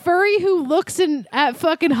 The furry who looks at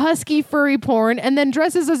fucking husky furry porn and then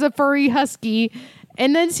dresses as a furry husky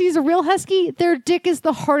and then sees a real husky, their dick is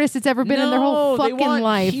the hardest it's ever been in their whole they fucking want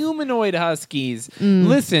life. humanoid huskies.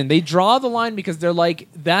 Listen, they draw the line because they're like,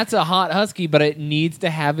 that's a hot husky, but it needs to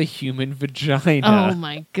have a human vagina. Oh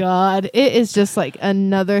my god! It is just like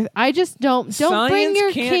another. I just don't Science bring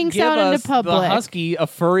your can't kinks give out us into public. the husky a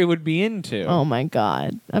furry would be into. Oh my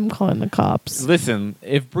god! I'm calling the cops. Listen,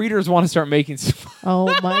 if breeders want to start making Oh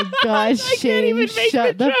my gosh, Shane! even make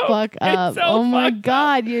Shut the the joke. fuck It's up! so Oh my fucked up.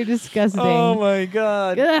 god, you're disgusting. Oh my god.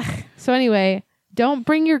 Ugh. So anyway, don't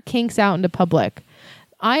bring your kinks out into public.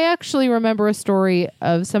 I actually remember a story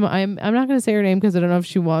of some. I'm not going to say her name because I don't know if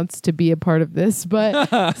she wants to be a part of this, but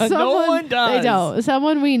someone, one does. They don't.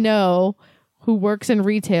 Someone we know who works in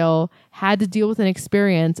retail had to deal with an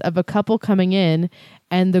experience of a couple coming in,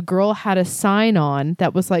 and the girl had a sign on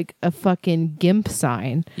that was like a fucking GIMP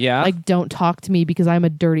sign. Yeah. Like, don't talk to me because I'm a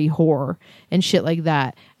dirty whore and shit like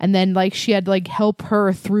that. And then like she had to like help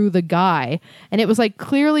her through the guy. And it was like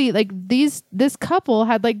clearly like this couple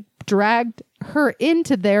had like dragged her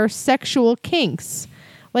into their sexual kinks.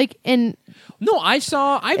 Like, and No, I've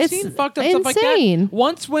It's seen fucked up stuff like that. insane.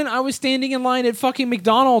 Once when I was standing in line at fucking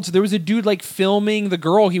McDonald's, there was a dude like filming the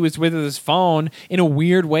girl he was with his phone in a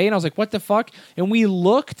weird way. And I was like, what the fuck? And we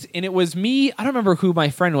looked and it was me. I don't remember who my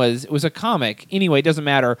friend was. It was a comic. Anyway, it doesn't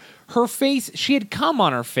matter. Her face, she had cum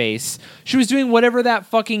on her face. She was doing whatever that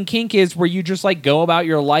fucking kink is where you just like go about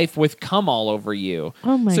your life with cum all over you.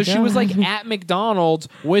 Oh my So she was God. like at McDonald's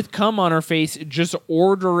with cum on her face, just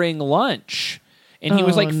ordering lunch. And he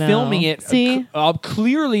was Oh, like no. filming it See?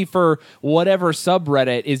 clearly for whatever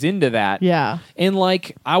subreddit is into that. yeah. And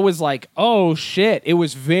like, I was like, oh shit. It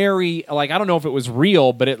was very, like, I don't know if it was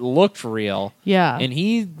real, but it looked real. Yeah. And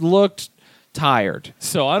he looked tired.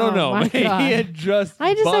 So I don't Oh, know. my He God. had just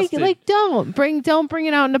I just busted. like don't bring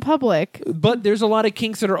it out into public. But there's a lot of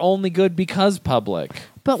kinks that are only good because public.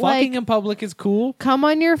 But, fucking like- in public is cool. Come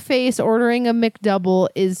on your face ordering a McDouble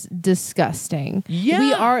is disgusting.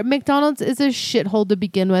 Yeah. McDonald's is a shithole to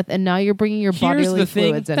begin with, and now you're bringing your Here's bodily the thing.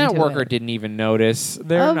 fluids That into worker it. didn't even notice.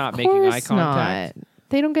 They're Of not making eye course contact. not.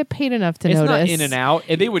 They don't get paid enough to It's notice. not in and out.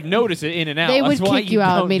 And they would notice it in and out. They would That's why kick you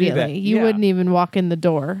out don't do that. immediately. You Yeah. wouldn't even walk in the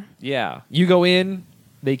door. Yeah. You go in,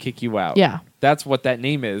 they kick you out. Yeah. That's what that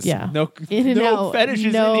name is. Yeah. No, In and no out.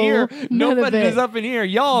 fetishes No, in here. No none of fetishes it. up in here.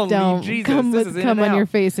 Y'all Don't leave Jesus. come This with is in come and on out. your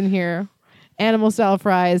face in here. Animal style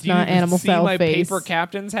fries, Do you not animal see style my face. paper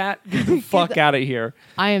captain's hat? Get the fuck out of here.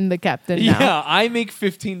 I am the captain now. Yeah, I make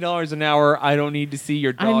 $15 an hour. I don't need to see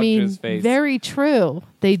your dog I mean, face. very true.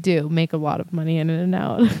 They do make a lot of money in and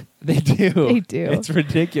out. They do. They do. It's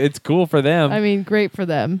ridiculous. It's cool for them. I mean, great for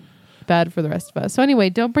them, bad for the rest of us. So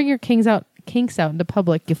anyway, don't bring your kinks out into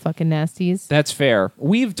public, you fucking nasties. That's fair.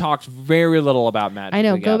 We've talked very little about Magic. I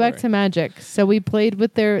know. the Go back to Gathering. Magic. So we played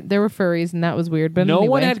with there were furries, and that was weird. But No anyway.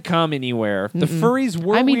 one had come anywhere. The furries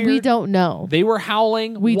were I mean, weird. we don't know. They were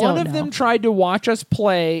howling. We One don't of know. them tried to watch us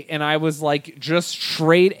play, and I was like just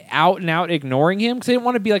straight out and out ignoring him because I didn't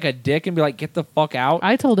want to be like a dick and be like, get the fuck out.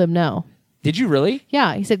 I told him no. Did you really?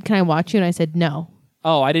 Yeah, he said, "Can I watch you?" And I said, "No."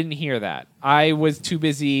 Oh, I didn't hear that. I was too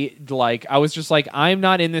busy. Like, I was just like, I'm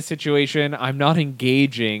not in this situation. I'm not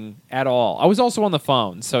engaging at all. I was also on the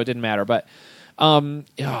phone, so it didn't matter. But, oh,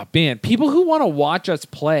 man, people who want to watch us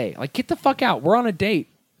play, like, get the fuck out. We're on a date.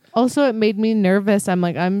 Also, it made me nervous. I'm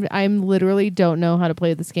like, I'm literally don't know how to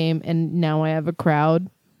play this game, and now I have a crowd.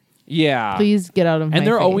 Yeah. Please get out of my And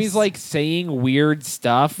they're face. always like saying weird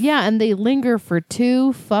stuff. Yeah, and they linger for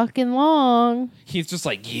too fucking long. He's just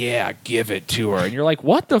like, yeah, give it to her. And you're like,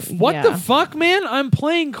 what the Yeah. fuck, man? I'm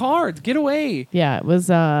playing cards. Get away. Yeah, it was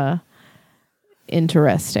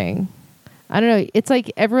interesting. I don't know. It's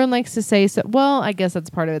like everyone likes to say so. Well, I guess that's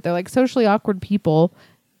part of it. They're like socially awkward people.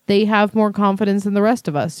 they have more confidence than the rest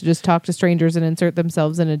of us to just talk to strangers and insert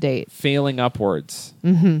themselves in a date. Failing upwards.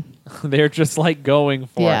 Mm-hmm. They're just like going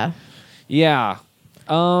for it. Yeah.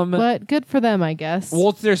 But good for them, I guess. Well,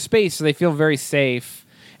 it's their space, so they feel very safe.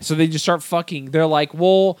 So they just start fucking. They're like,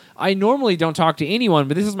 well, I normally don't talk to anyone,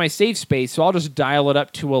 but this is my safe space, so I'll just dial it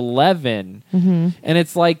up to 11. Mm-hmm. And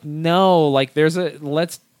it's like, no, like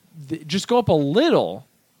just go up a little.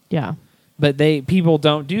 Yeah. But people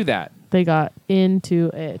don't do that. They got into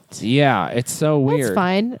it. Yeah, it's so weird. That's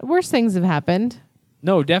fine. Worse things have happened.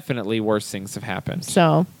 No, definitely worse things have happened.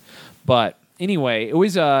 So. But anyway, it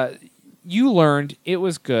was you learned. It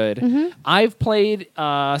was good. Mm-hmm. I've played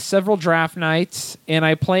several draft nights, and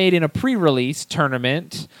I played in a pre-release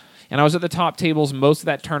tournament, and I was at the top tables most of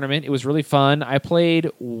that tournament. It was really fun. I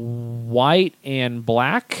played white and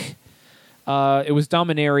black. It was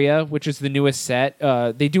Dominaria, which is the newest set.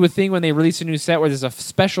 They do a thing when they release a new set where there's a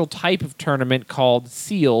special type of tournament called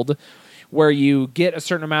Sealed, where you get a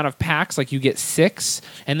certain amount of packs, like you get 6,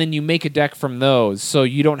 and then you make a deck from those, so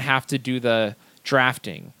you don't have to do the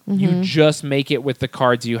drafting. Mm-hmm. You just make it with the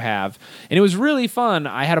cards you have. And it was really fun.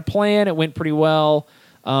 I had a plan. It went pretty well.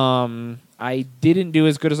 I didn't do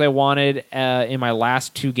as good as I wanted in my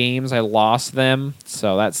last 2 games. I lost them,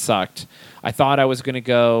 so that sucked. I thought I was going to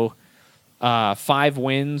go 5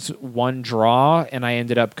 wins, 1 draw, and I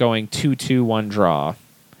ended up going 2-2, 1 draw.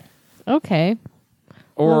 Okay.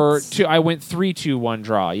 Or I went 3-2, 1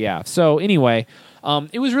 draw. Yeah. So anyway,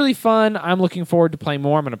 it was really fun. I'm looking forward to playing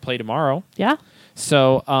more. I'm going to play tomorrow. Yeah.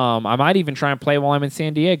 So I might even try and play while I'm in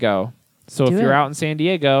San Diego. So if you're out in San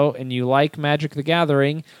Diego and you like Magic the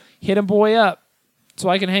Gathering, hit a boy up so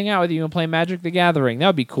I can hang out with you and play Magic the Gathering. That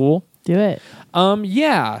would be cool. Do it.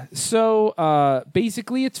 Yeah. So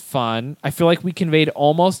basically, it's fun. I feel like we conveyed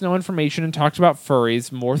almost no information and talked about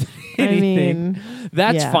furries more than anything.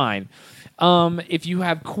 That's fine. If you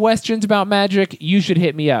have questions about Magic, you should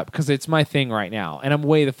hit me up because it's my thing right now, and I'm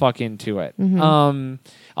way the fuck into it. Mm-hmm.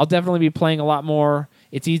 I'll definitely be playing a lot more.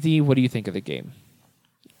 It's easy. What do you think of the game?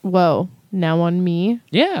 Whoa. Now on me?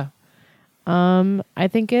 Yeah. I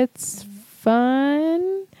think it's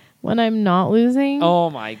fun when I'm not losing. Oh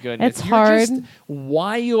my goodness. It's hard. Just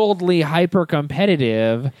wildly hyper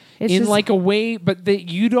competitive in like a way, but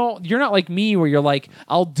that you're not like me where you're like,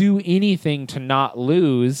 I'll do anything to not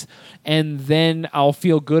lose and then I'll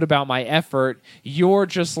feel good about my effort. You're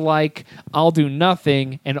just like, I'll do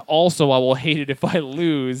nothing and also I will hate it if I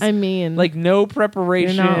lose. I mean, like no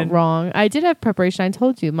preparation. You're not wrong. I did have preparation. I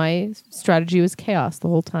told you my strategy was chaos the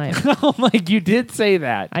whole time. Like you did say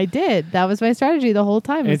that. I did. That was my strategy the whole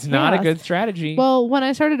time. It's not a good strategy. Well, when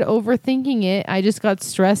I started overthinking it, I just got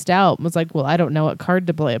stressed out. I was like, well, I don't know what card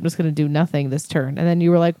to play. I'm just going to do nothing this turn. And then you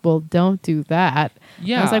were like, well, don't do that.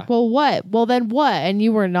 Yeah. And I was like, well, what? Well, then what? And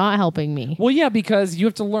you were not helping me. Well, yeah, because you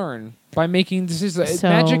have to learn by making decisions.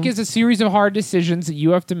 Magic is a series of hard decisions that you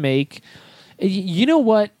have to make. You know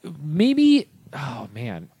what? Maybe, oh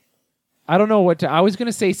man, I don't know what to. I was going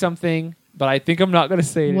to say something, but I think I'm not going to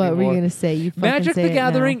say it What anymore. were you going to say? You Magic say the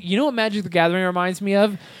Gathering. You know what Magic the Gathering reminds me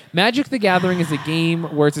of? Magic the Gathering is a game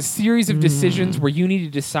where it's a series of decisions where you need to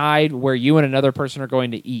decide where you and another person are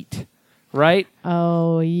going to eat. Right?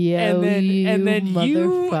 Oh yeah. And then you.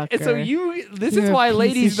 And so this is why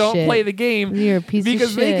ladies don't play the game. You're a piece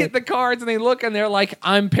because of they shit. get the cards and they look and they're like,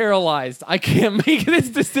 I'm paralyzed. I can't make this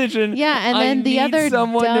decision. Yeah, and then the other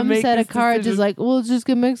dumb set of cards is like, well, just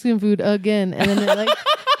get Mexican food again. And then they're like,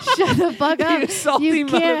 shut the fuck up. You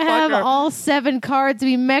can't have all 7 cards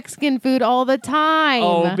be Mexican food all the time.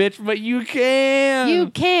 Oh, bitch, but you can. You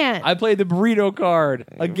can't. I played the burrito card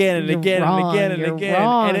again and again and again and again.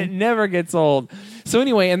 And it never gets old. So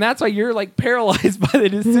anyway, and that's why you're like paralyzed by the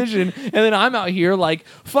decision. And then I'm out here like,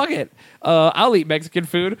 fuck it. I'll eat Mexican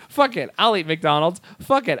food. Fuck it. I'll eat McDonald's.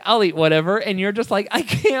 Fuck it. I'll eat whatever. And you're just like, I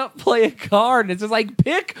can't play a card. And it's just like,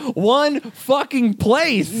 pick one fucking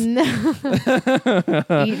place. No.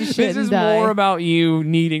 This is more about you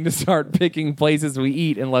needing to start picking places we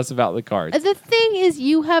eat and less about the cards. The thing is,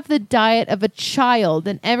 you have the diet of a child,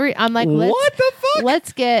 and I'm like, what the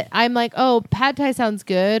fuck? I'm like, oh, pad thai sounds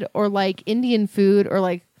good, or like Indian food, or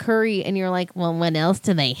like curry, and you're like, well, what else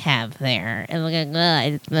do they have there? And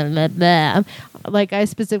like I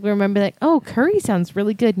specifically remember like, oh, curry sounds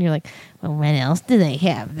really good, and you're like, well, what else do they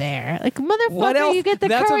have there? Like, motherfucker, you get the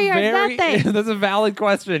curry or nothing. That's a valid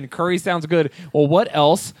question. Curry sounds good. Well, what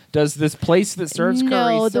else does this place that serves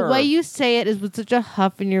curry serve? The way you say it is with such a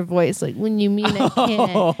huff in your voice. Like, when you mean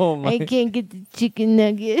I can't get the chicken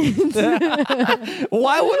nuggets.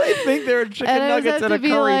 Why would I think there are chicken nuggets at a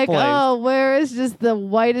curry place? Oh, where is just the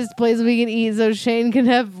whitest place we can eat so Shane can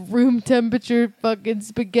have room temperature fucking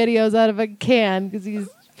SpaghettiOs out of a can because he's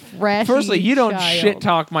trashy Firstly, you don't child. shit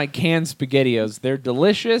talk my canned SpaghettiOs. They're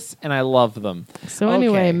delicious and I love them. So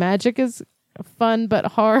anyway, Okay. Magic is fun but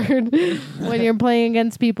hard when you're playing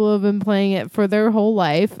against people who have been playing it for their whole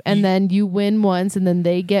life, and then you win once and then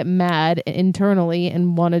they get mad internally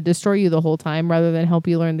and want to destroy you the whole time rather than help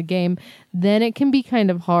you learn the game. Then it can be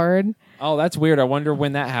kind of hard Oh, that's weird. I wonder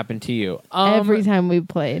when that happened to you. every time we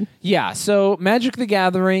played. Yeah, so Magic the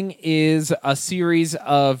Gathering is a series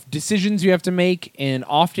of decisions you have to make, and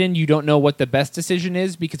often you don't know what the best decision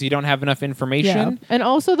is because you don't have enough information. And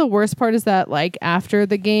also the worst part is that like after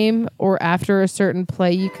the game or after a certain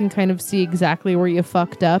play, you can kind of see exactly where you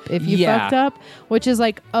fucked up if you Yeah. fucked up, which is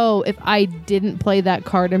like, oh, if I didn't play that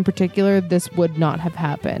card in particular, this would not have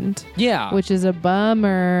happened, Yeah. which is a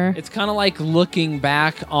bummer. It's kind of like looking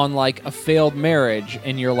back on like a failed marriage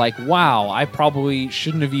and you're like, wow, I probably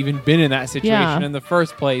shouldn't have even been in that situation Yeah. in the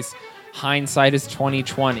first place. Hindsight is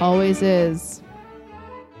 2020. Always is.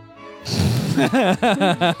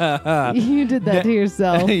 You did that to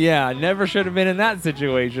yourself. Yeah, never should have been in that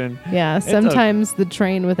situation. Yeah, sometimes the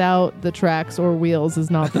train without the tracks or wheels is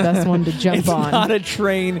not the best one to jump It's on. not a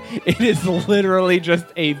train. It is literally just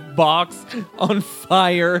a box on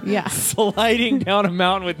fire, Yeah. sliding down a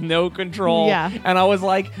mountain with no control. Yeah. And I was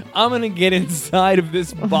like, I'm going to get inside of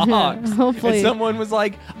this box. Hopefully. And someone was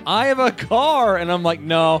like, I have a car. And I'm like,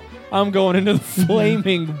 no, I'm going into the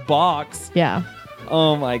flaming box. Yeah.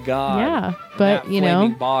 Oh my God. Yeah. But, That you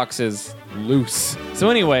flaming know, box is loose. So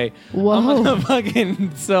anyway, Whoa. I'm gonna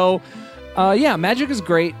fucking yeah, Magic is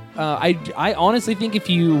great. I honestly think if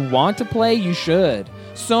you want to play, you should.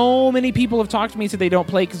 So many people have talked to me and said they don't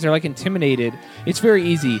play because they're like intimidated. It's very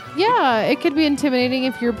easy. yeah, it could be intimidating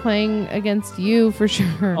if you're playing against you for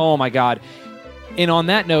sure. Oh my God. And on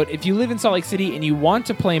that note, if you live in Salt Lake City and you want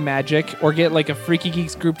to play Magic or get like a Freaky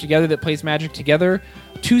Geeks group together that plays Magic together,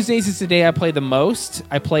 Tuesdays is the day I play the most.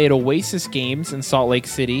 I play at Oasis Games in Salt Lake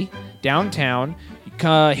City, downtown.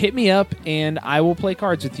 Hit me up and I will play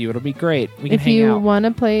cards with you. It'll be great. We can If hang you out. want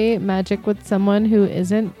to play Magic with someone who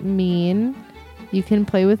isn't mean, you can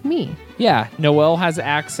play with me. Yeah, Noelle has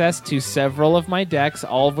access to several of my decks,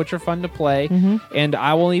 all of which are fun to play, and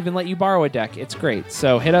I will even let you borrow a deck. It's great.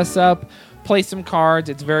 So hit us up, play some cards.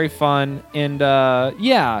 It's very fun. And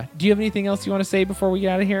yeah, do you have anything else you want to say before we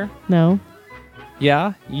get out of here? No.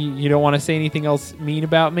 Yeah? You don't want to say anything else mean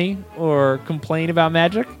about me or complain about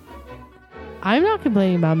Magic? I'm not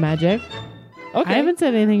complaining about Magic. Okay. I haven't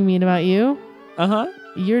said anything mean about you. Uh-huh.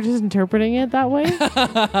 You're just interpreting it that way,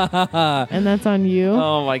 and that's on you.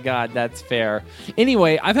 Oh my God, that's fair.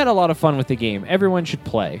 Anyway, I've had a lot of fun with the game. Everyone should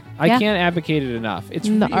play. I Yeah. can't advocate it enough. It's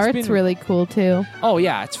And the it's art's been- really cool too. Oh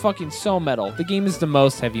yeah, it's fucking so metal. The game is the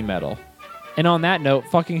most heavy metal. And on that note,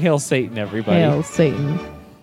 fucking hail Satan, everybody. Hail Satan.